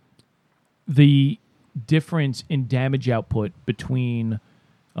 The difference in damage output between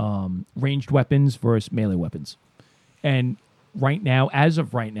ranged weapons versus melee weapons. And right now, as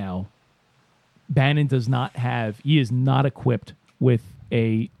of right now, Bannon he is not equipped with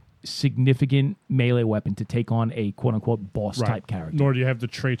a significant melee weapon to take on a quote-unquote boss-type character. Nor do you have the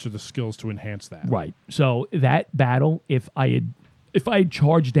traits or the skills to enhance that. Right. So that battle, if I had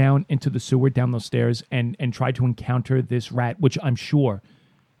charged down into the sewer, down those stairs, and tried to encounter this rat, which I'm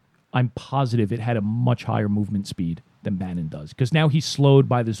positive it had a much higher movement speed than Bannon does. Because now he's slowed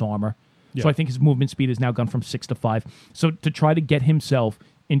by this armor. Yeah. So I think his movement speed has now gone from 6 to 5. So to try to get himself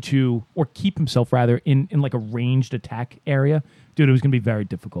into, or keep himself rather, in like a ranged attack area, dude, it was going to be very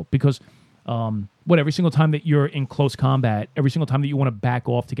difficult. Because What every single time that you're in close combat, every single time that you want to back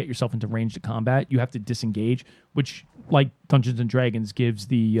off to get yourself into ranged combat, you have to disengage, which, like Dungeons and Dragons, gives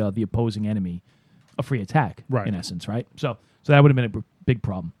the opposing enemy a free attack, Right. in essence, right? So that would have been a big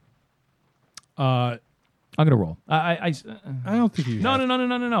problem. I'm gonna roll. I don't think you. No. have.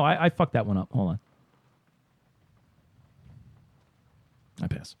 No. I fucked that one up. Hold on. I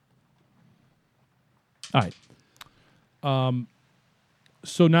pass. All right.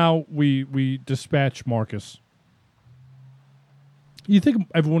 So now we dispatch Marcus. You think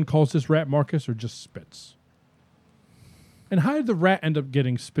everyone calls this rat Marcus or just Spitz? And how did the rat end up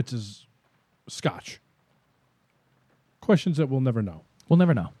getting Spitz's scotch? Questions that we'll never know. We'll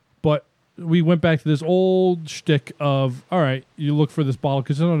never know. But we went back to this old shtick of, all right, you look for this bottle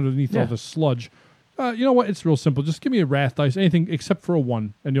because it's underneath all this sludge. You know what? It's real simple. Just give me a wrath dice, anything except for a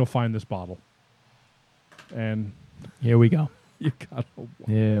 1, and you'll find this bottle. And Here we go. you got a 1.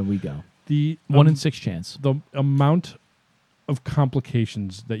 Here we go. The 1 in 6 chance. the amount of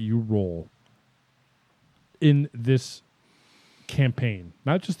complications that you roll in this campaign,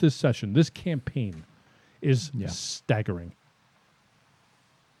 not just this session, this campaign is staggering.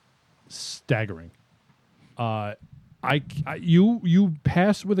 Staggering. You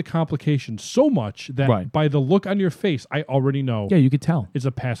pass with a complication so much that by the look on your face, I already know. Yeah, you could tell. It's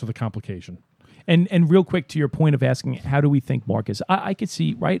a pass with a complication. And real quick to your point of asking, how do we think Marcus? I could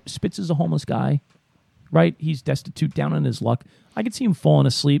see, right? Spitz is a homeless guy, right? He's destitute, down on his luck. I could see him falling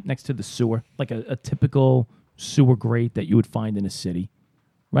asleep next to the sewer, like a typical sewer grate that you would find in a city,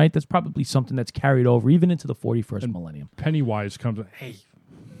 right? That's probably something that's carried over even into the 41st millennium. Pennywise comes, hey,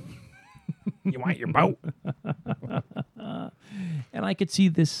 you want your boat? And I could see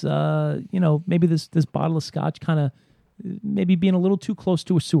this, maybe this bottle of scotch kind of maybe being a little too close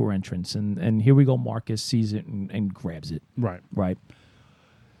to a sewer entrance. And here we go, Marcus sees it and grabs it. Right.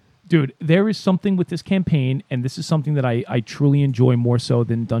 Dude, there is something with this campaign, and this is something that I truly enjoy more so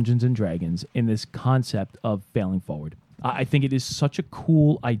than Dungeons and Dragons, in this concept of failing forward. I think it is such a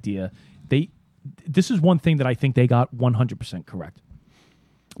cool idea. This is one thing that I think they got 100% correct.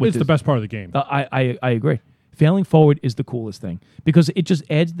 It's the best part of the game. I agree. Failing forward is the coolest thing because it just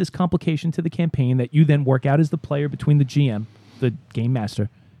adds this complication to the campaign that you then work out as the player between the GM, the game master,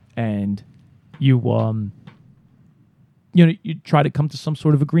 and you try to come to some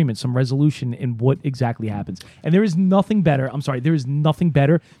sort of agreement, some resolution in what exactly happens. And there is nothing better. There is nothing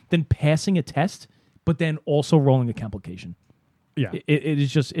better than passing a test, but then also rolling a complication. Yeah, it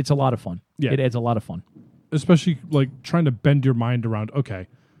is just, it's a lot of fun. Yeah, it adds a lot of fun, especially like trying to bend your mind around. Okay,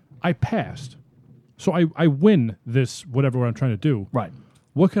 I passed. So I win this, whatever I'm trying to do. Right.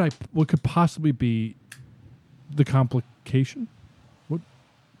 What could possibly be the complication? What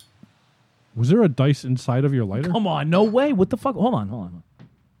was there a dice inside of your lighter? Come on, no way. What the fuck? Hold on.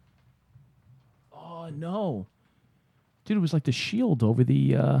 Oh no. Dude, it was like the shield over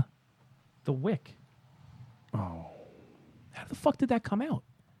the wick. Oh. How the fuck did that come out?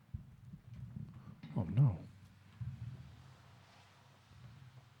 Oh no.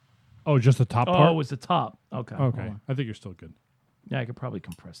 Oh, just the top part? Oh, it was the top. Okay. Okay. I think you're still good. Yeah, I could probably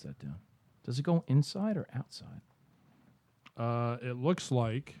compress that down. Does it go inside or outside? It looks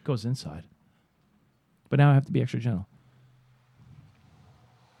like It goes inside. But now I have to be extra gentle.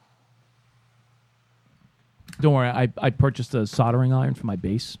 Don't worry, I purchased a soldering iron for my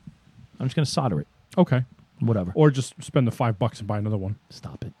base. I'm just going to solder it. okay. Whatever. Or just spend the $5 and buy another one.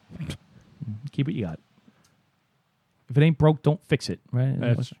 Stop it. Keep what you got. If it ain't broke, don't fix it. Right?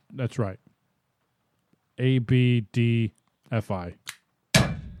 That's right. A B D F I.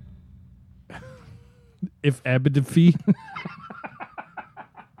 If Abidafy.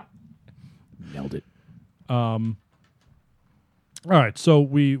 Nailed it. All right, so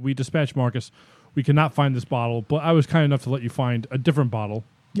we dispatched Marcus. We cannot find this bottle, but I was kind enough to let you find a different bottle.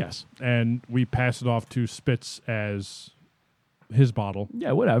 Yes. And we passed it off to Spitz as his bottle.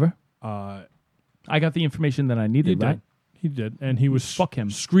 Yeah, whatever. I got the information that I needed, right? He did. And he was Fuck him.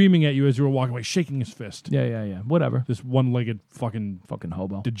 screaming at you as you were walking away, shaking his fist. Yeah. Whatever. This one-legged fucking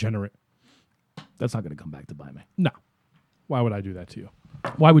hobo. degenerate. That's not going to come back to bite me. No. Why would I do that to you?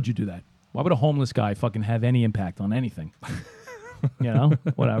 Why would you do that? Why would a homeless guy fucking have any impact on anything?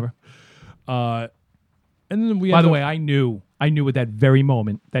 Whatever. And then we. By the way, I knew at that very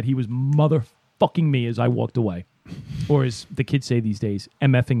moment that he was motherfucking me as I walked away, or as the kids say these days,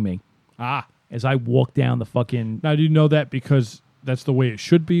 MFing me. As I walked down the fucking. Now, do you know that because that's the way it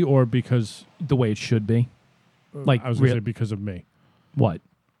should be, or because the way it should be? Like I was going to say because of me. What?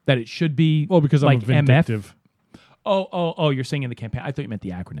 That it should be. Well, because like I'm vindictive. MF? Oh! You're saying in the campaign? I thought you meant the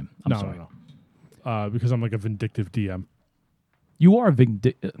acronym. I'm sorry. No. Because I'm like a vindictive DM. You are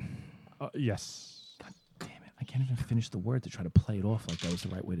vindictive. Yes. God damn it. I can't even finish the word to try to play it off like that was the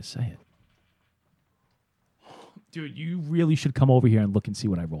right way to say it. Dude, you really should come over here and look and see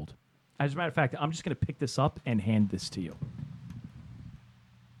what I rolled. As a matter of fact, I'm just going to pick this up and hand this to you.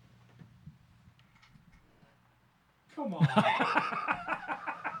 Come on.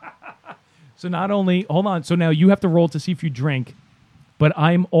 So not only, hold on, so now you have to roll to see if you drink, but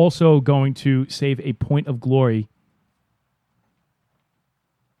I'm also going to save a point of glory.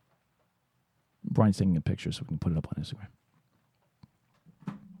 Brian's taking a picture so we can put it up on Instagram.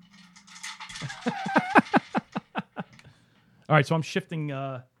 All right, so I'm shifting,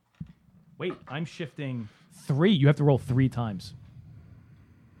 I'm shifting 3. You have to roll 3 times.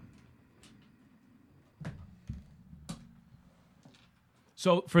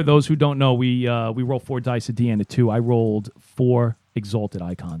 So for those who don't know, we roll 4 dice, a D and a 2. I rolled 4 exalted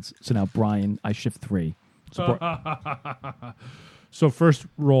icons. So now Brian, I shift 3. So So first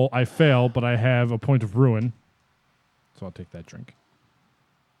roll, I fail, but I have a point of ruin. So I'll take that drink.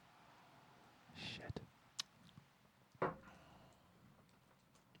 Shit. You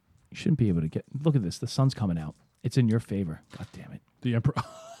shouldn't be able to get... Look at this. The sun's coming out. It's in your favor. God damn it. The Emperor.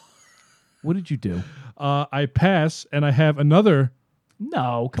 What did you do? I pass, and I have another...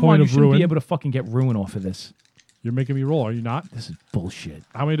 No, come Point on. You of shouldn't ruin. be able to fucking get ruin off of this. You're making me roll, are you not? This is bullshit.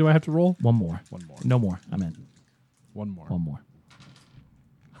 How many do I have to roll? One more. One more. No more. I meant One more. one more.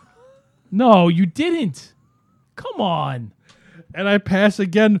 No, you didn't. Come on. And I pass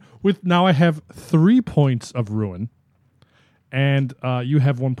again with... Now I have 3 points of ruin. And you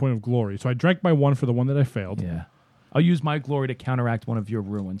have 1 point of glory. So I drank my 1 for the one that I failed. Yeah. I'll use my glory to counteract one of your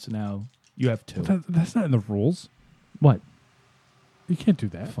ruins. So now you have 2. That's not in the rules. What? You can't do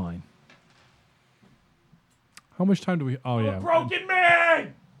that. Fine. How much time do we... Oh, yeah. Broken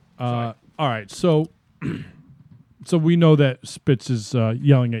man! All right, so we know that Spitz is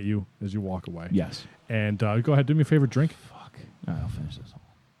yelling at you as you walk away. Yes. And go ahead, do me a favor, drink. Fuck. All right, I'll finish this.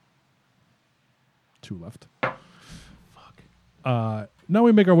 2 left. Fuck. Now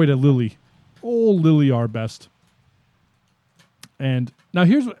we make our way to Lily. Oh, Lily, our best. And now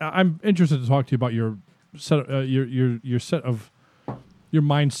here's... I'm interested to talk to you about your set, your set of... Your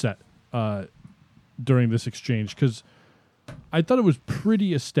mindset during this exchange, because I thought it was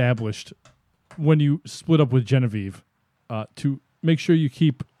pretty established when you split up with Genevieve to make sure you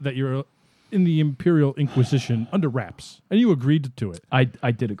keep that you're in the Imperial Inquisition under wraps, and you agreed to it. I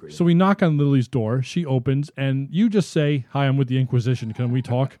did agree. So we knock on Lily's door, she opens, and you just say, "Hi, I'm with the Inquisition. Can we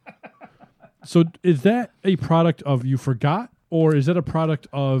talk?" So is that a product of you forgot, or is that a product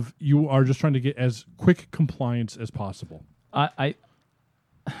of you are just trying to get as quick compliance as possible?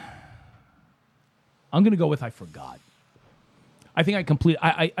 I'm going to go with I forgot. I think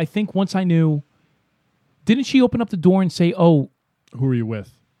I think once I knew... Didn't she open up the door and say, oh... Who are you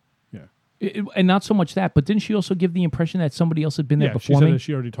with? Yeah. And not so much that, but didn't she also give the impression that somebody else had been there She before said me? that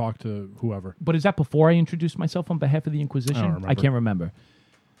she already talked to whoever. But is that before I introduced myself on behalf of the Inquisition? I don't remember. I can't remember.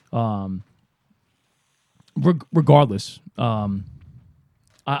 Regardless,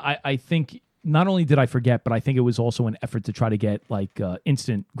 I think not only did I forget, but I think it was also an effort to try to get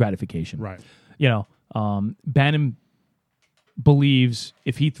instant gratification. Right. You know, Bannon believes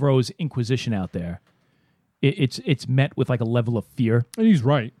if he throws Inquisition out there, it's met with like a level of fear And he's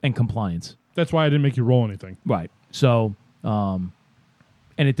right. and compliance. That's why I didn't make you roll anything. Right. So, and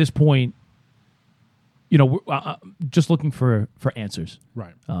at this point, you know, we're just looking for answers.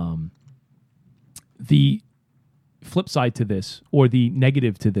 Right. The flip side to this, or the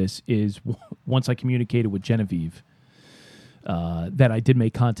negative to this, is once I communicated with Genevieve that I did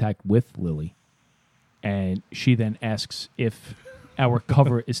make contact with Lily, and she then asks if our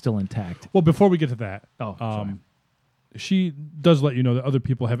cover is still intact. Well, before we get to that, sorry. she does let you know that other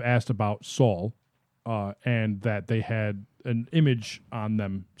people have asked about Saul, and that they had an image on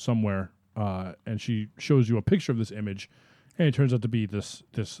them somewhere, and she shows you a picture of this image, and it turns out to be this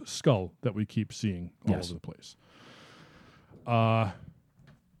skull that we keep seeing all Yes. over the place.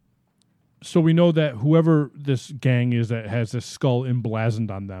 So we know that whoever this gang is that has this skull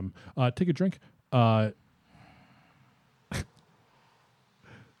emblazoned on them, take a drink. Fuck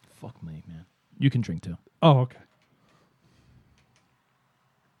me, man. You can drink too. Oh, okay.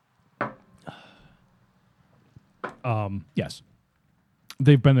 Yes.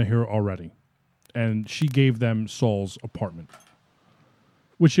 They've been here already, and she gave them Saul's apartment,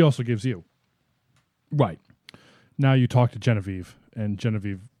 which she also gives you. Right. Now you talk to Genevieve, and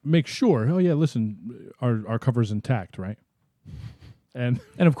Genevieve makes sure, oh yeah, listen, our cover's intact, right? And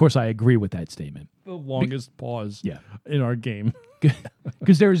And of course, I agree with that statement. the longest pause Yeah. in our game.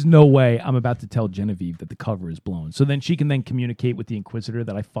 Because there is no way I'm about to tell Genevieve that the cover is blown. So then she can then communicate with the Inquisitor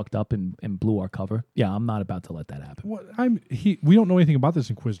that I fucked up and blew our cover. Yeah, I'm not about to let that happen. What, we don't know anything about this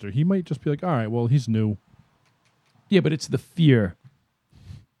Inquisitor. He might just be like, all right, well, he's new. Yeah, but it's the fear.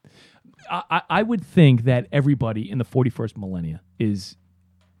 I would think that everybody in the 41st millennia is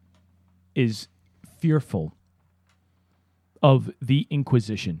fearful of the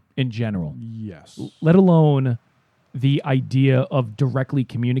Inquisition in general. Yes. Let alone the idea of directly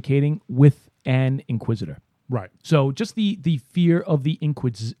communicating with an Inquisitor. Right. So just the fear of the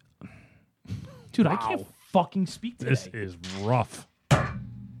Inquisition. Dude, I can't fucking speak today. This is rough. All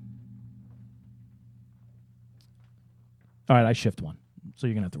right, I shift one. So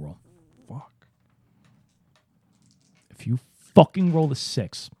you're going to have to roll. Fuck. If you fucking roll a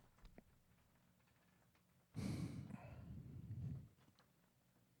 6.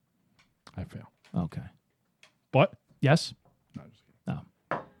 I fail. Okay. But? Yes? No, I'm just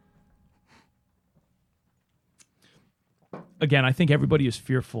kidding. No. Again, I think everybody is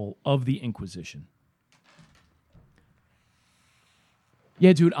fearful of the Inquisition.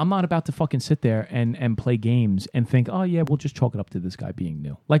 Yeah, dude, I'm not about to fucking sit there and play games and think, oh yeah, we'll just chalk it up to this guy being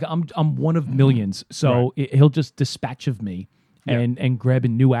new. Like I'm one of millions, so he'll just dispatch of me and grab a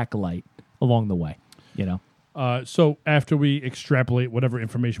new acolyte along the way, you know. So after we extrapolate whatever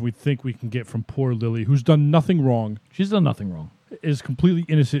information we think we can get from poor Lily, who's done nothing wrong, She's done nothing wrong. is completely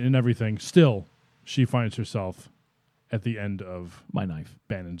innocent in everything, still she finds herself at the end of My knife.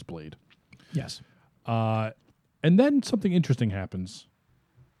 Bannon's blade. Yes. And then something interesting happens,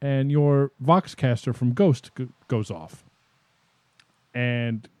 and your Voxcaster from Ghost goes off.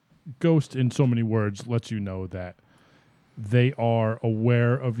 And Ghost, in so many words, lets you know that they are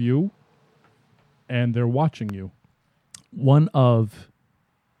aware of you, and they're watching you. One of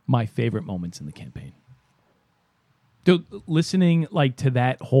my favorite moments in the campaign. Dude, listening like to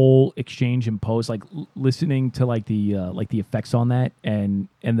that whole exchange and post, like listening to like the effects on that and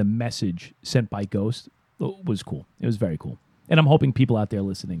the message sent by Ghost was cool. It was very cool. And I'm hoping people out there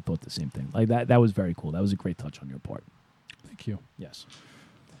listening thought the same thing. Like that was very cool. That was a great touch on your part. Thank you. Yes.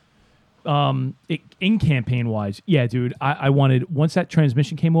 In campaign wise, yeah, dude, I wanted, once that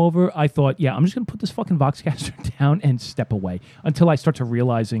transmission came over, I thought, yeah, I'm just going to put this fucking Voxcaster down and step away until I start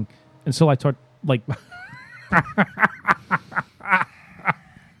like,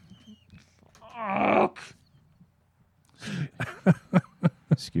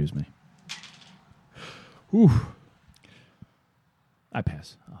 excuse me. Ooh. I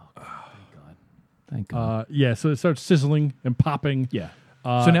pass. Oh, thank God. Thank God. Yeah, so it starts sizzling and popping. Yeah.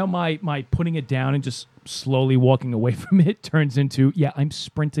 So now my putting it down and just slowly walking away from it turns into, yeah, I'm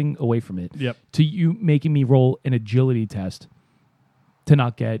sprinting away from it. Yep. To you making me roll an agility test to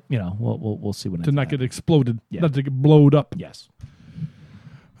not get, we'll see what To not get happen. exploded. Yeah. Not to get blowed up. Yes.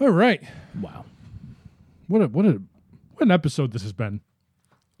 All right. Wow. What an episode this has been.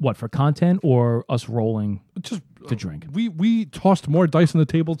 What, for content or us rolling Just to drink? we tossed more dice on the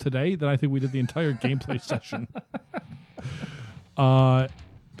table today than I think we did the entire gameplay session.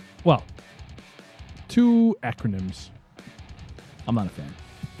 Well, 2 acronyms. I'm not a fan.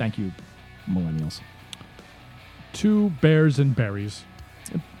 Thank you, millennials. 2 bears and berries.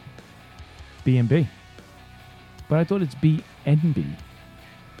 B and B. But I thought it's B and B.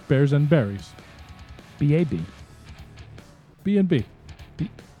 Bears and berries. B-A-B. B and B.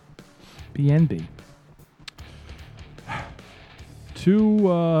 B and B.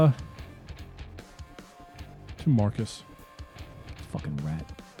 2 Marcus. Fucking rat.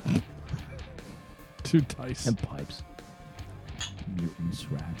 2 dice. And pipes. Mutants,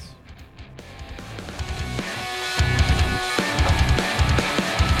 rats.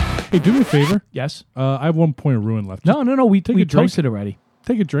 Hey, do me a favor. Yes? I have 1 point of ruin left. No. We a drink. toasted already.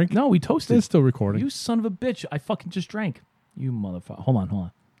 Take a drink. No, we toasted. It's still recording. You son of a bitch. I fucking just drank. You motherfucker. Hold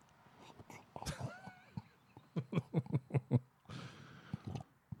on.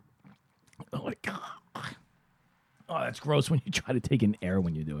 Oh, my God. Oh, that's gross when you try to take in air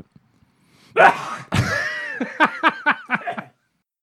when you do it.